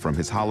statement from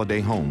his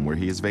holiday home where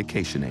he is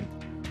vacationing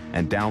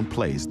and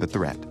downplays the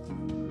threat.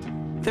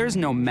 There's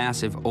no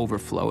massive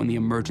overflow in the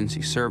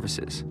emergency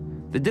services.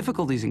 The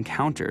difficulties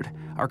encountered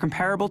are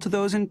comparable to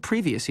those in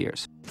previous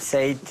years. Ça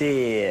a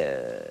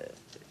été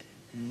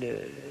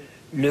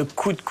le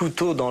coup de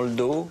couteau dans le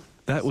dos.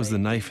 That was the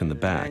knife in the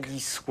back.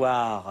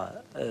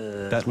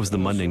 That was the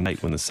Monday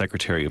night when the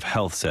Secretary of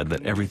Health said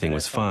that everything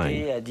was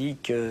fine,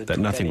 that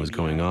nothing was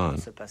going on.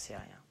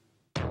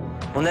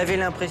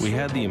 We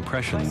had the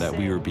impression that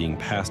we were being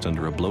passed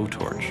under a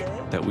blowtorch,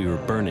 that we were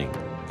burning,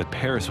 that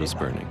Paris was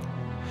burning.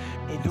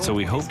 And so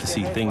we hoped to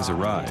see things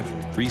arrive,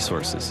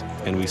 resources,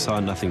 and we saw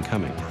nothing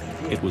coming.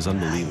 It was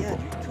unbelievable.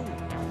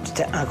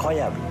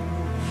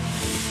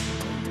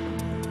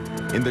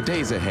 In the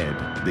days ahead,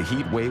 the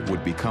heat wave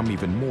would become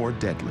even more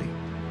deadly.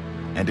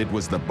 And it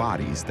was the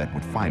bodies that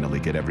would finally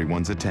get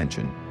everyone's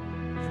attention.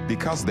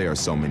 Because there are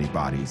so many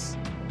bodies,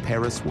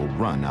 Paris will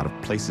run out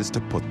of places to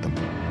put them.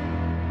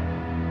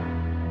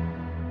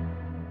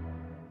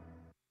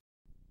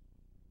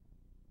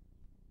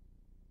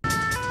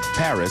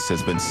 Paris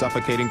has been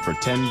suffocating for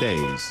 10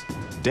 days.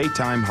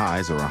 Daytime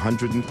highs are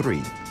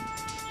 103.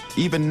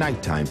 Even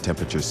nighttime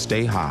temperatures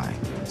stay high,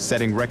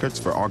 setting records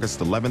for August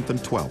 11th and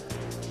 12th,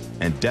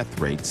 and death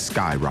rates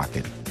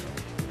skyrocket.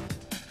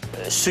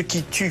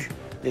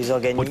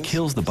 What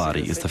kills the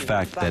body is the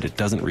fact that it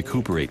doesn't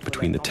recuperate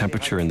between the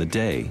temperature in the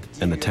day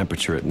and the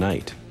temperature at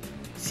night.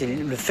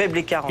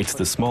 It's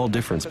the small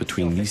difference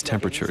between these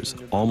temperatures,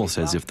 almost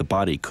as if the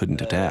body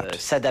couldn't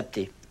adapt.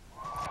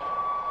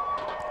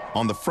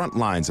 On the front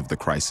lines of the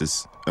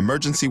crisis,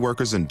 emergency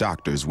workers and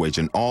doctors wage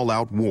an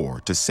all-out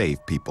war to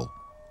save people.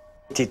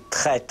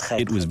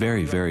 It was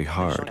very, very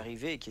hard.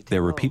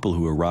 There were people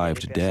who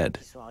arrived dead.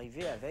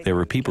 There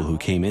were people who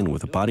came in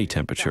with a body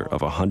temperature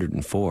of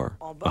 104,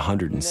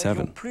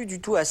 107.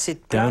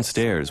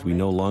 Downstairs, we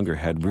no longer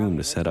had room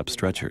to set up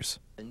stretchers.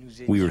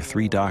 We were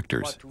 3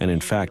 doctors, and in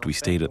fact, we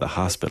stayed at the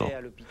hospital.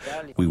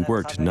 We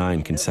worked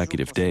 9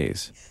 consecutive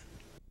days.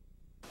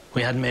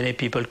 We had many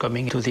people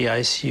coming to the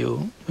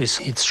ICU with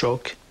heat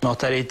stroke.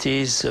 Mortality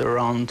is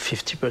around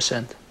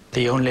 50%.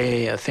 The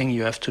only thing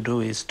you have to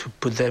do is to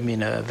put them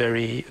in a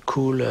very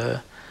cool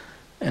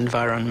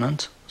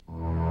environment.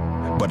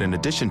 But in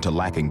addition to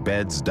lacking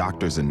beds,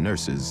 doctors, and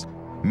nurses,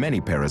 many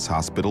Paris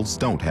hospitals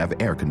don't have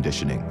air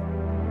conditioning.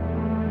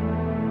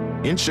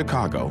 In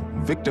Chicago,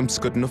 victims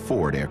couldn't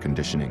afford air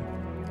conditioning.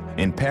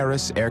 In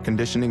Paris, air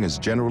conditioning is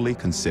generally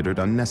considered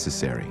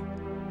unnecessary.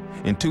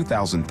 In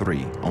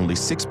 2003, only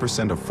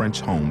 6% of French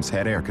homes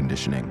had air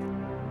conditioning,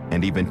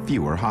 and even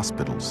fewer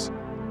hospitals.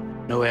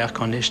 No air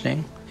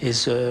conditioning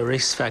is a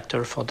risk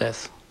factor for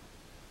death.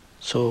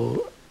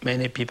 So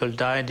many people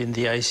died in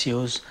the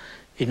ICUs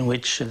in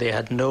which they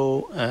had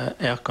no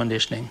air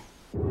conditioning.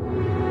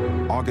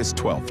 August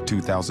 12,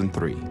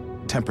 2003,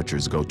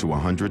 temperatures go to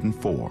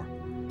 104,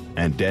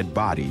 and dead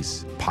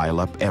bodies pile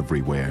up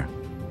everywhere.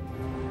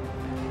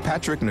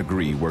 Patrick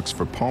Negri works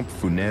for Pompe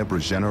Funèbre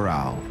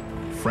Générale,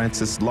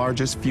 France's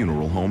largest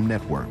funeral home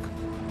network.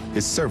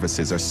 His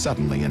services are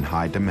suddenly in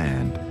high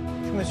demand.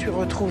 I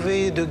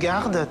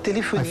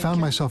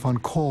found myself on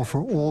call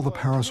for all the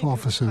Paris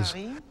offices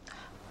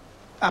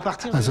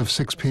as of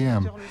 6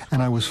 p.m.,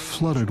 and I was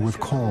flooded with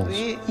calls.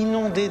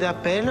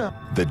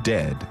 The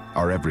dead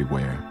are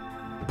everywhere.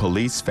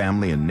 Police,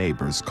 family, and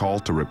neighbors call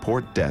to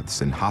report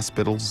deaths in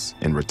hospitals,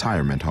 in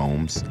retirement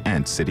homes,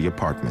 and city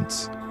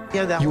apartments.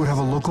 You would have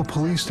a local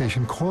police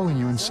station calling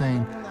you and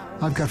saying,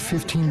 I've got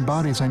 15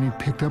 bodies I need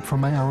picked up from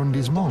my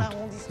arrondissement.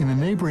 In the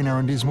neighboring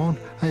arrondissement,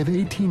 I have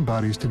 18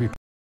 bodies to be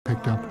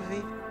picked up.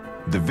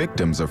 The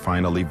victims are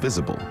finally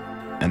visible,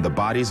 and the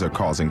bodies are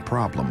causing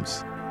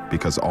problems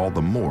because all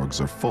the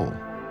morgues are full.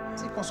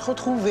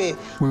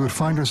 We would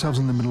find ourselves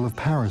in the middle of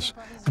Paris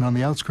and on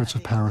the outskirts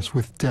of Paris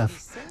with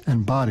death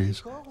and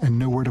bodies and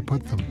nowhere to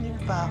put them.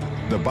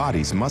 The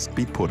bodies must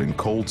be put in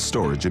cold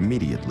storage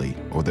immediately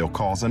or they'll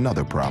cause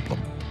another problem,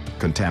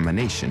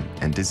 contamination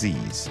and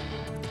disease.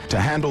 To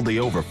handle the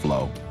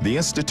overflow, the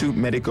Institut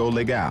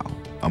Médico-Légal,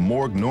 a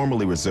morgue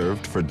normally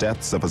reserved for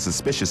deaths of a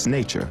suspicious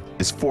nature,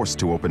 is forced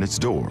to open its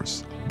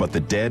doors. But the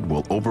dead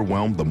will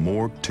overwhelm the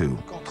morgue too.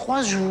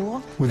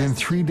 Within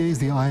 3 days,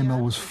 the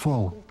IML was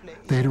full.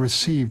 They had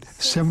received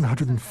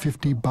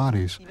 750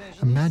 bodies.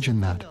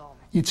 Imagine that.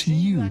 It's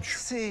huge.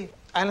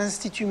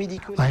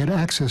 I had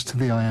access to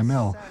the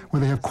IML, where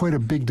they have quite a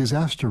big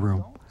disaster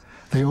room.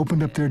 They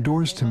opened up their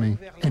doors to me,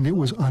 and it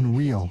was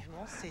unreal.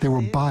 There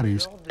were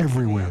bodies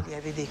everywhere.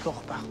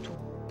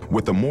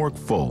 With the morgue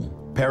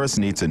full, Paris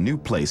needs a new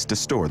place to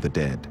store the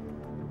dead.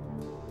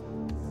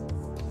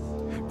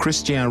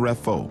 Christian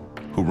Reffaut,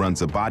 who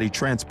runs a body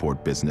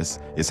transport business,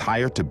 is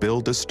hired to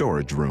build a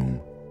storage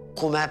room.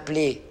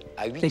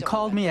 They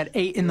called me at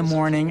 8 in the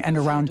morning, and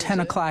around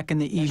 10 o'clock in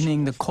the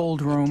evening, the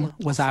cold room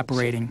was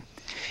operating.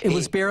 It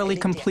was barely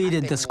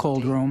completed, this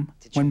cold room,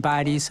 when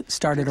bodies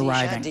started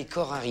arriving.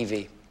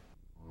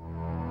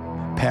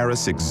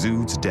 Paris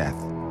exudes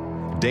death.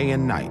 Day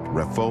and night,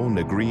 Reffaut,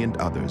 Negri, and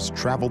others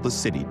travel the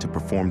city to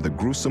perform the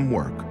gruesome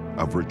work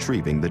of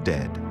retrieving the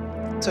dead.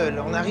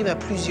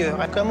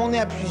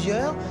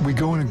 We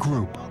go in a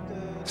group.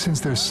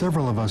 Since there's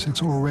several of us,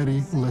 it's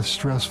already less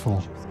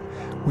stressful.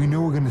 We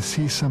know we're going to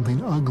see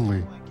something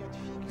ugly.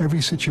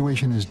 Every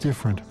situation is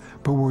different,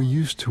 but we're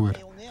used to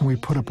it, and we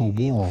put up a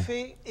wall.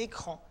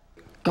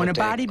 When a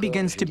body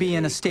begins to be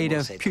in a state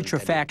of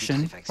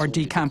putrefaction or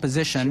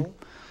decomposition,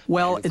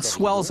 well, it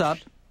swells up,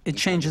 it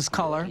changes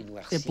color,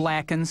 it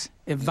blackens,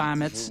 it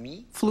vomits,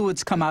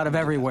 fluids come out of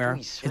everywhere,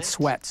 it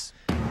sweats.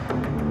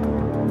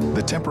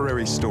 The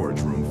temporary storage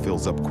room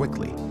fills up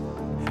quickly.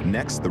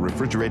 Next, the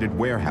refrigerated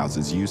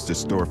warehouses used to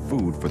store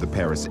food for the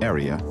Paris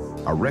area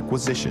are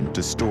requisitioned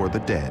to store the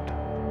dead.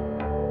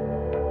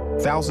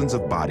 Thousands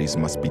of bodies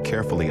must be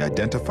carefully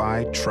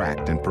identified,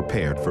 tracked, and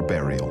prepared for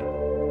burial.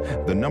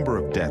 The number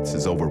of deaths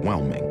is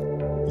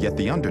overwhelming, yet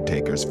the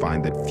undertakers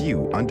find that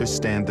few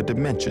understand the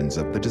dimensions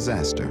of the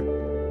disaster.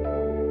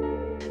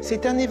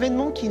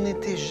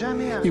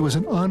 It was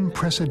an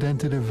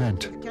unprecedented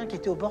event.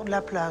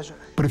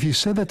 But if you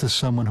said that to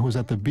someone who was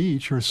at the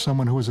beach or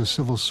someone who was a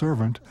civil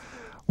servant,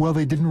 well,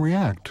 they didn't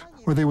react.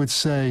 Or they would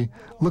say,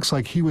 looks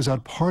like he was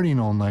out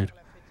partying all night.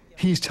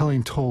 He's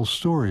telling tall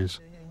stories.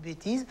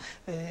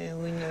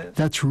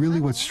 That's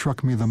really what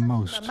struck me the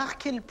most.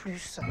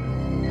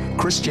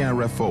 Christian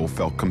Reffaut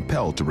felt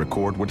compelled to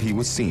record what he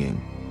was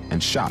seeing.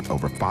 and shot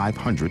over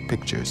 500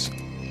 pictures.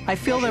 I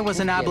feel there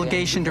was an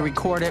obligation to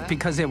record it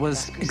because it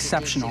was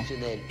exceptional.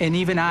 And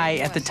even I,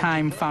 at the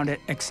time, found it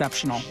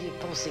exceptional.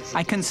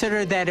 I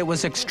considered that it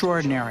was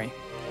extraordinary.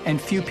 And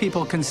few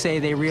people can say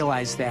they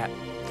realized that.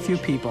 Few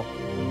people.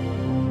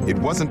 It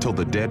wasn't until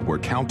the dead were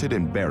counted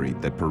and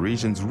buried that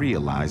Parisians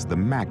realized the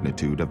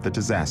magnitude of the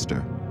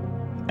disaster.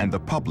 And the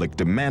public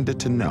demanded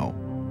to know,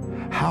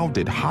 how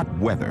did hot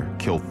weather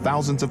kill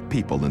thousands of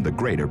people in the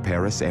greater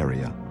Paris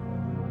area?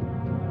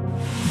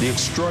 The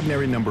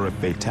extraordinary number of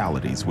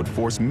fatalities would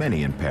force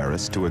many in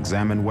Paris to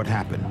examine what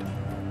happened.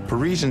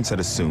 Parisians had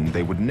assumed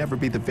they would never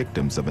be the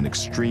victims of an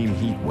extreme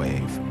heat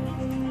wave.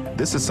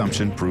 This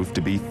assumption proved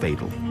to be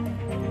fatal.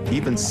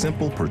 Even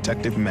simple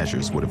protective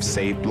measures would have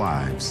saved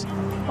lives.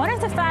 One of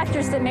the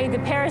factors that made the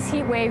Paris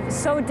heat wave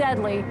so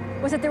deadly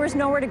was that there was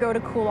nowhere to go to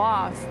cool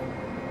off.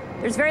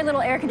 There's very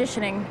little air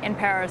conditioning in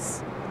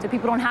Paris, so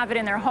people don't have it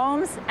in their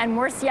homes, and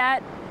worse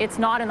yet, it's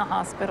not in the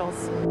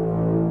hospitals.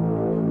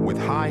 With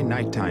high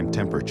nighttime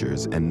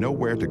temperatures and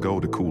nowhere to go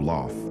to cool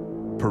off,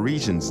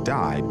 Parisians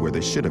died where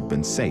they should have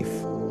been safe.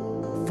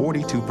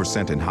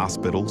 42% in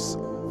hospitals,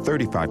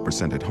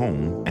 35% at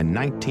home, and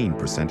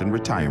 19% in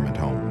retirement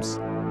homes.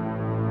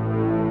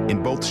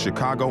 In both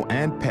Chicago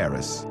and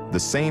Paris, the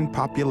same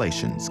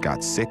populations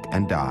got sick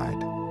and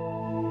died.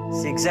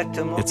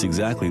 It's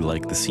exactly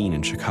like the scene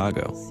in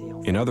Chicago.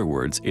 In other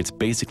words, it's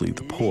basically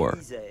the poor.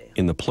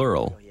 In the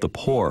plural, the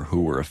poor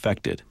who were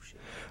affected.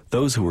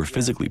 Those who were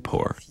physically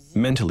poor,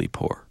 mentally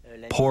poor,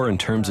 poor in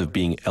terms of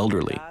being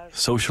elderly,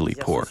 socially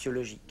poor.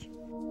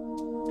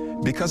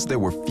 Because there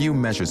were few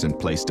measures in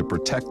place to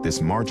protect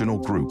this marginal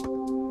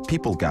group,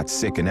 people got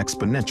sick in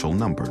exponential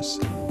numbers.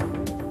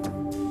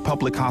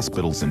 Public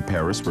hospitals in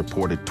Paris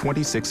reported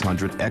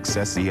 2,600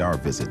 excess ER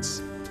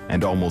visits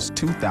and almost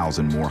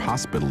 2,000 more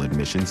hospital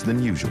admissions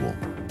than usual.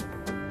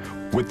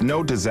 With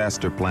no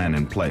disaster plan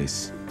in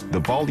place, the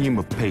volume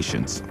of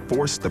patients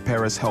forced the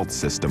Paris health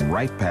system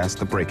right past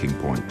the breaking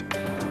point.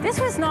 This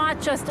was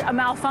not just a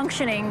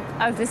malfunctioning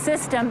of the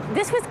system,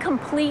 this was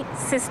complete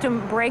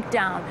system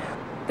breakdown.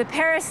 The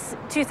Paris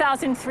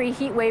 2003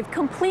 heat wave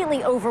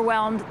completely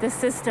overwhelmed the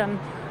system.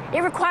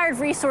 It required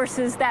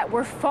resources that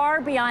were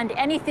far beyond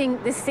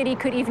anything the city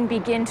could even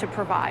begin to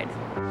provide.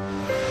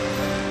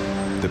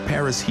 The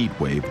Paris heat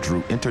wave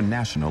drew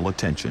international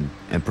attention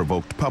and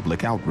provoked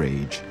public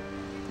outrage.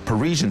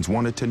 Parisians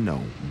wanted to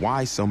know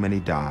why so many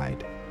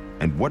died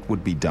and what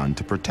would be done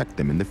to protect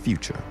them in the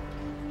future.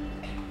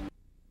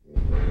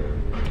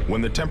 When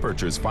the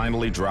temperatures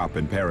finally drop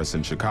in Paris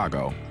and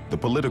Chicago, the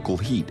political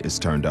heat is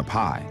turned up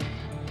high.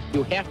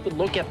 You have to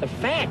look at the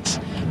facts,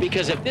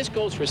 because if this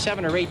goes for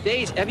 7 or 8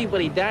 days,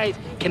 everybody dies,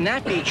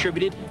 cannot be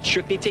attributed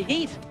strictly to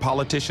heat.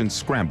 Politicians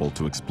scrambled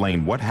to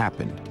explain what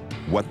happened,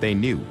 what they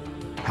knew,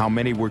 how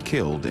many were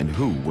killed, and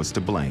who was to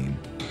blame.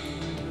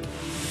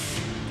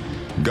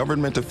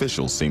 Government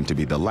officials seemed to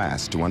be the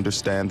last to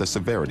understand the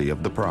severity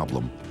of the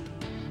problem.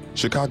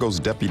 Chicago's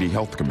Deputy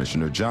Health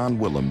Commissioner John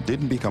Willem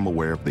didn't become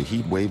aware of the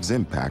heat wave's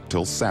impact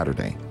till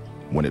Saturday,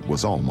 when it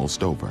was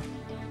almost over.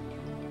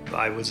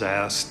 I was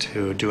asked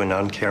to do an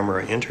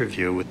on-camera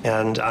interview,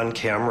 and on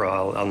camera,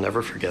 I'll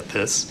never forget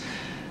this,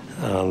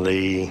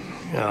 the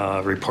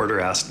reporter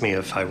asked me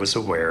if I was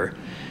aware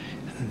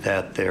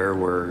that there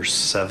were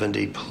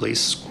 70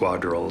 police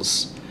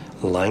squadrons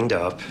lined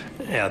up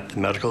at the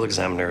medical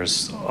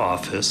examiner's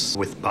office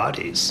with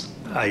bodies.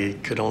 I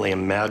could only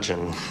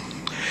imagine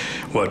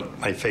what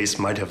my face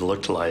might have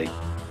looked like.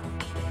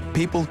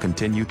 People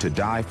continued to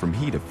die from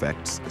heat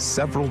effects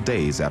several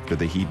days after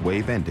the heat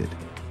wave ended,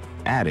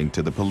 adding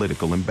to the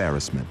political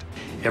embarrassment.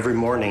 Every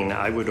morning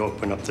I would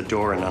open up the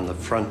door, and on the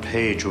front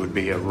page would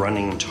be a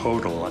running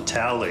total, a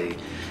tally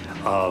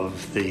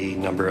of the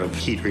number of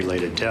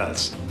heat-related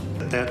deaths.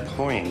 At that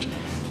point,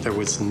 there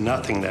was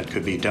nothing that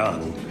could be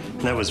done,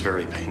 and that was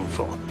very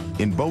painful.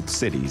 In both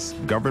cities,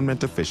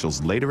 government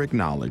officials later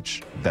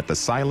acknowledged that the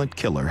silent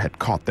killer had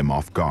caught them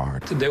off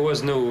guard. There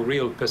was no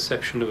real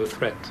perception of a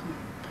threat.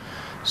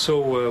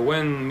 So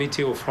when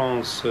Météo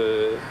France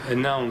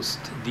announced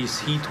this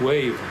heat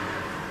wave,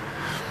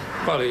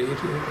 well,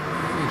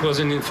 it was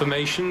an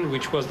information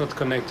which was not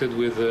connected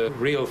with a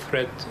real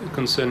threat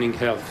concerning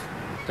health.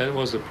 That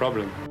was the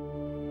problem.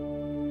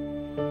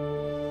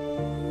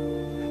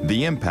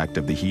 The impact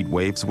of the heat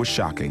waves was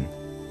shocking.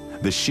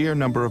 The sheer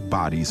number of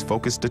bodies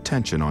focused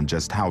attention on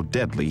just how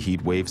deadly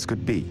heat waves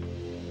could be.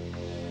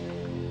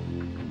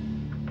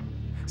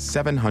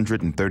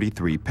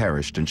 733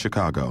 perished in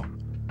Chicago.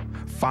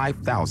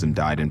 5,000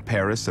 died in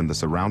Paris and the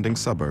surrounding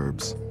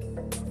suburbs.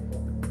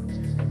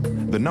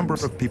 The number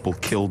of people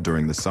killed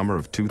during the summer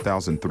of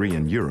 2003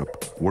 in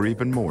Europe were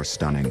even more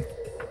stunning.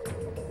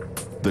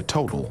 The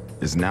total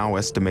is now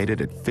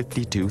estimated at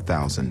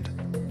 52,000.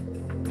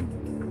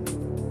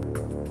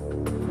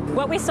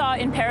 What we saw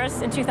in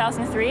Paris in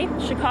 2003,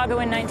 Chicago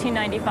in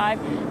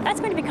 1995, that's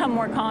going to become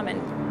more common.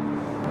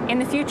 In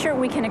the future,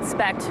 we can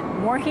expect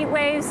more heat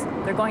waves.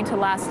 They're going to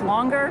last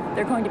longer,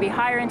 they're going to be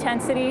higher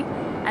intensity,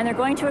 and they're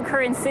going to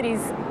occur in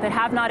cities that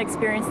have not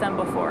experienced them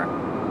before.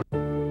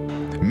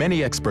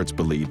 Many experts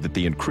believe that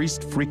the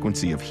increased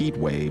frequency of heat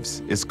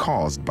waves is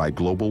caused by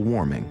global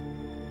warming.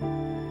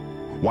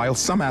 While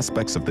some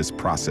aspects of this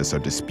process are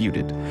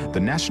disputed, the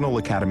National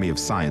Academy of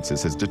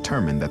Sciences has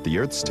determined that the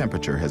Earth's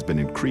temperature has been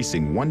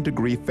increasing 1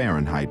 degree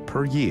Fahrenheit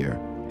per year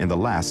in the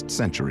last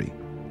century.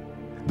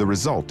 The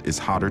result is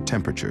hotter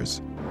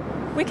temperatures.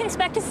 We can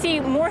expect to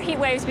see more heat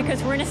waves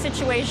because we're in a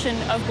situation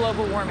of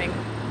global warming.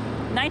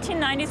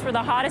 1990s were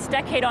the hottest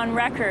decade on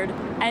record,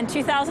 and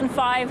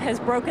 2005 has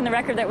broken the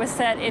record that was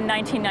set in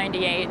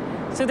 1998.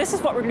 So this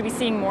is what we're going to be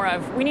seeing more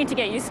of. We need to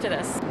get used to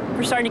this.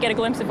 We're starting to get a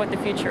glimpse of what the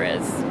future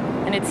is,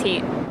 and it's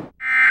heat.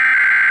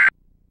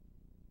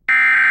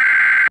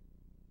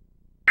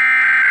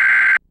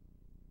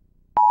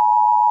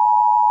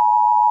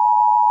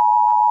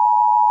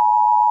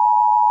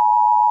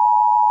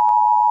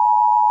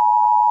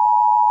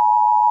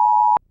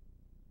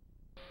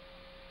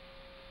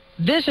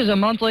 This is a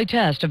monthly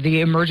test of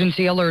the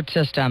emergency alert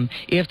system.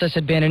 If this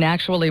had been an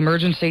actual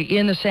emergency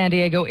in the San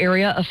Diego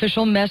area,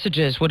 official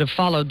messages would have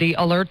followed the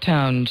alert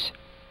tones.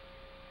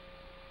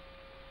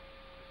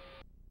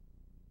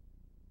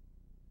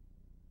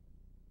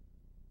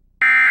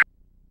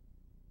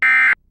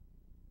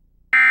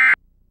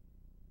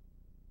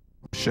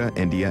 Russia,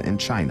 India, and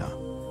China.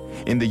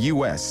 In the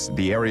U.S.,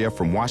 the area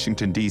from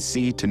Washington,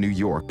 D.C. to New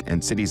York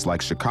and cities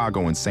like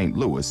Chicago and St.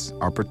 Louis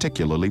are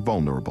particularly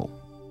vulnerable.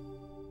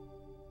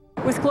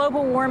 With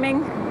global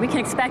warming, we can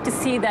expect to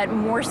see that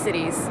more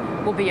cities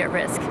will be at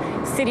risk.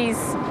 Cities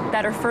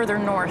that are further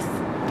north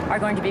are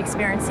going to be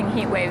experiencing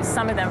heat waves,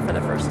 some of them for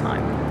the first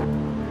time.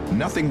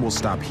 Nothing will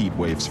stop heat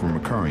waves from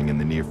occurring in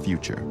the near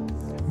future.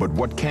 But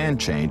what can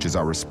change is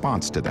our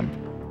response to them.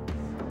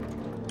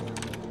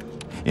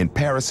 In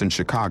Paris and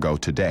Chicago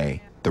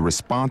today, the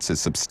response is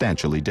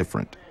substantially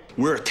different.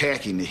 We're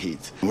attacking the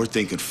heat. We're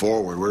thinking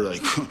forward. We're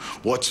like,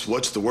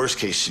 what's the worst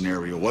case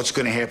scenario? What's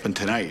going to happen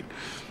tonight?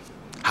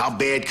 How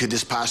bad could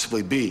this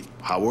possibly be?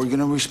 How are we going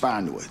to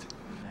respond to it?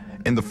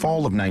 In the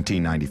fall of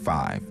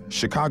 1995,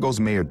 Chicago's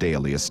Mayor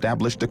Daley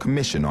established a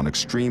commission on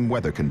extreme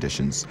weather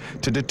conditions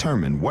to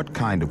determine what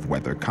kind of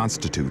weather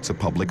constitutes a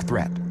public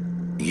threat.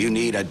 You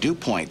need a dew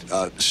point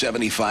of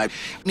 75.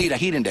 You need a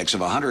heat index of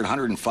 100,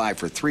 105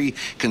 for 3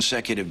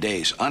 consecutive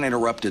days.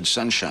 Uninterrupted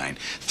sunshine.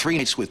 3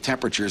 nights with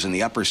temperatures in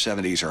the upper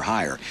 70s or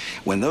higher.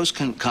 When those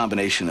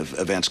combination of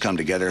events come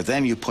together,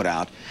 then you put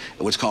out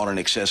what's called an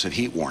excessive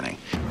heat warning.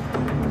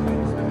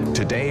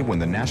 Today, when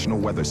the National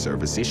Weather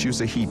Service issues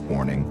a heat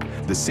warning,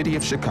 the city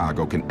of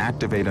Chicago can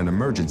activate an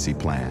emergency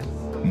plan.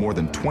 More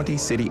than 20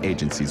 city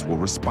agencies will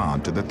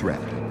respond to the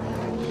threat.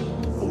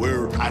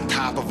 We're on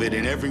top of it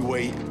in every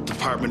way.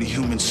 Department of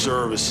Human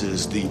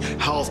Services, the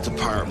Health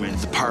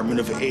Department, Department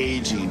of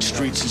Aging,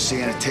 Streets and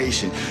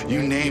Sanitation,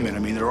 you name it. I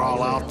mean, they're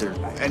all out there.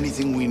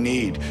 Anything we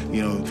need,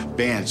 you know,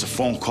 bands, a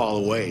phone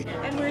call away.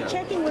 And we're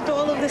checking with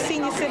all of the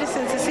senior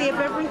citizens to see if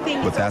everything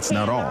is But that's okay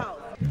not all. now.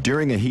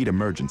 During a heat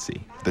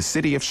emergency, the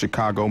city of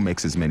Chicago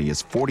makes as many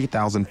as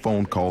 40,000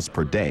 phone calls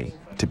per day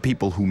to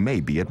people who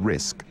may be at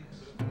risk.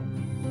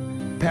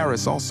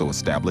 Paris also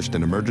established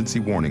an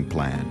emergency warning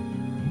plan.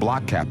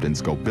 Block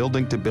captains go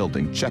building to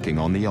building checking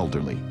on the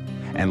elderly.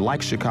 And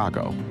like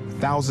Chicago,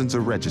 thousands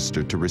are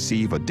registered to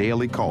receive a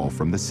daily call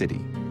from the city.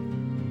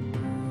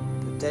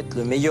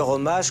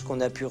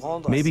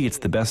 Maybe it's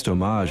the best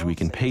homage we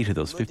can pay to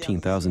those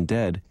 15,000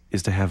 dead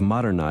is to have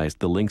modernized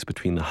the links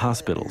between the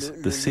hospitals,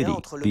 the city,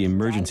 the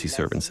emergency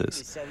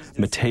services,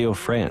 Météo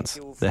France,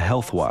 the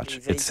Health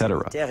Watch,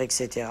 etc.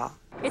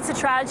 It's a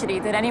tragedy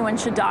that anyone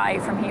should die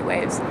from heat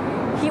waves.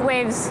 Heat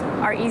waves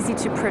are easy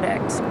to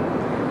predict.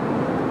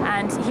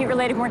 And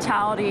heat-related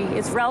mortality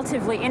is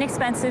relatively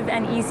inexpensive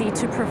and easy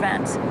to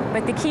prevent.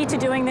 But the key to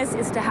doing this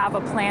is to have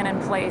a plan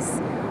in place.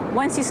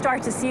 Once you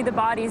start to see the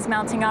bodies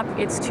mounting up,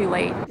 it's too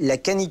late. La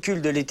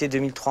canicule de l'été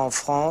 2003 en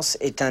France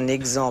est un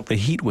exemple. The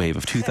heat wave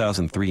of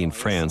 2003 in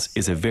France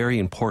is a very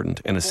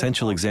important and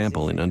essential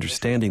example in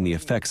understanding the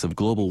effects of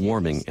global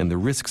warming and the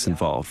risks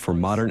involved for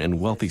modern and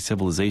wealthy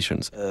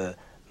civilizations,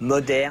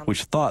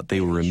 which thought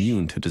they were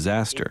immune to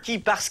disaster. Qui,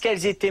 parce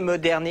qu'elles étaient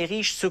modernes et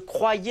riches, se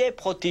croyaient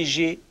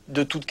protégées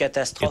de toute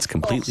catastrophe. It's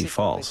completely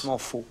false.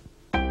 Faux.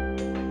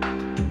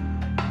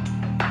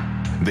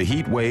 The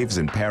heat waves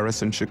in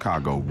Paris and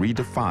Chicago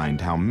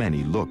redefined how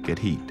many look at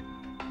heat.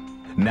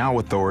 Now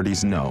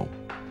authorities know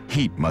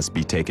heat must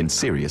be taken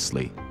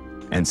seriously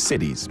and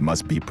cities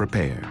must be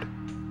prepared.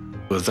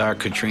 With our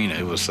Katrina,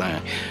 it was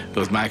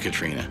my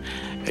Katrina.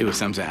 It was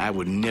something I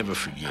would never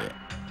forget.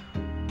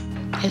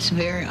 It's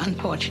very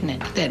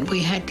unfortunate that we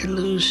had to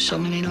lose so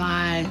many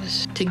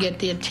lives to get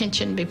the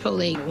attention before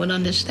they would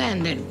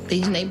understand that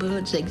these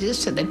neighborhoods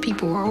existed, that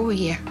people were over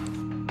here.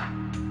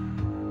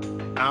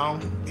 Now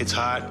it's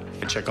hot.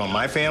 I check on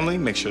my family,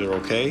 make sure they're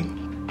okay.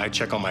 I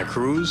check on my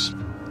crews,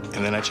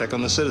 and then I check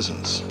on the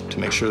citizens to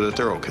make sure that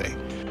they're okay.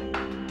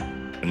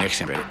 The next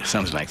time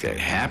something like that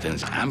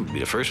happens, I'm going to be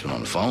the first one on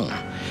the phone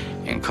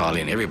and call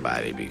in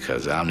everybody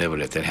because I'll never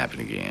let that happen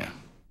again.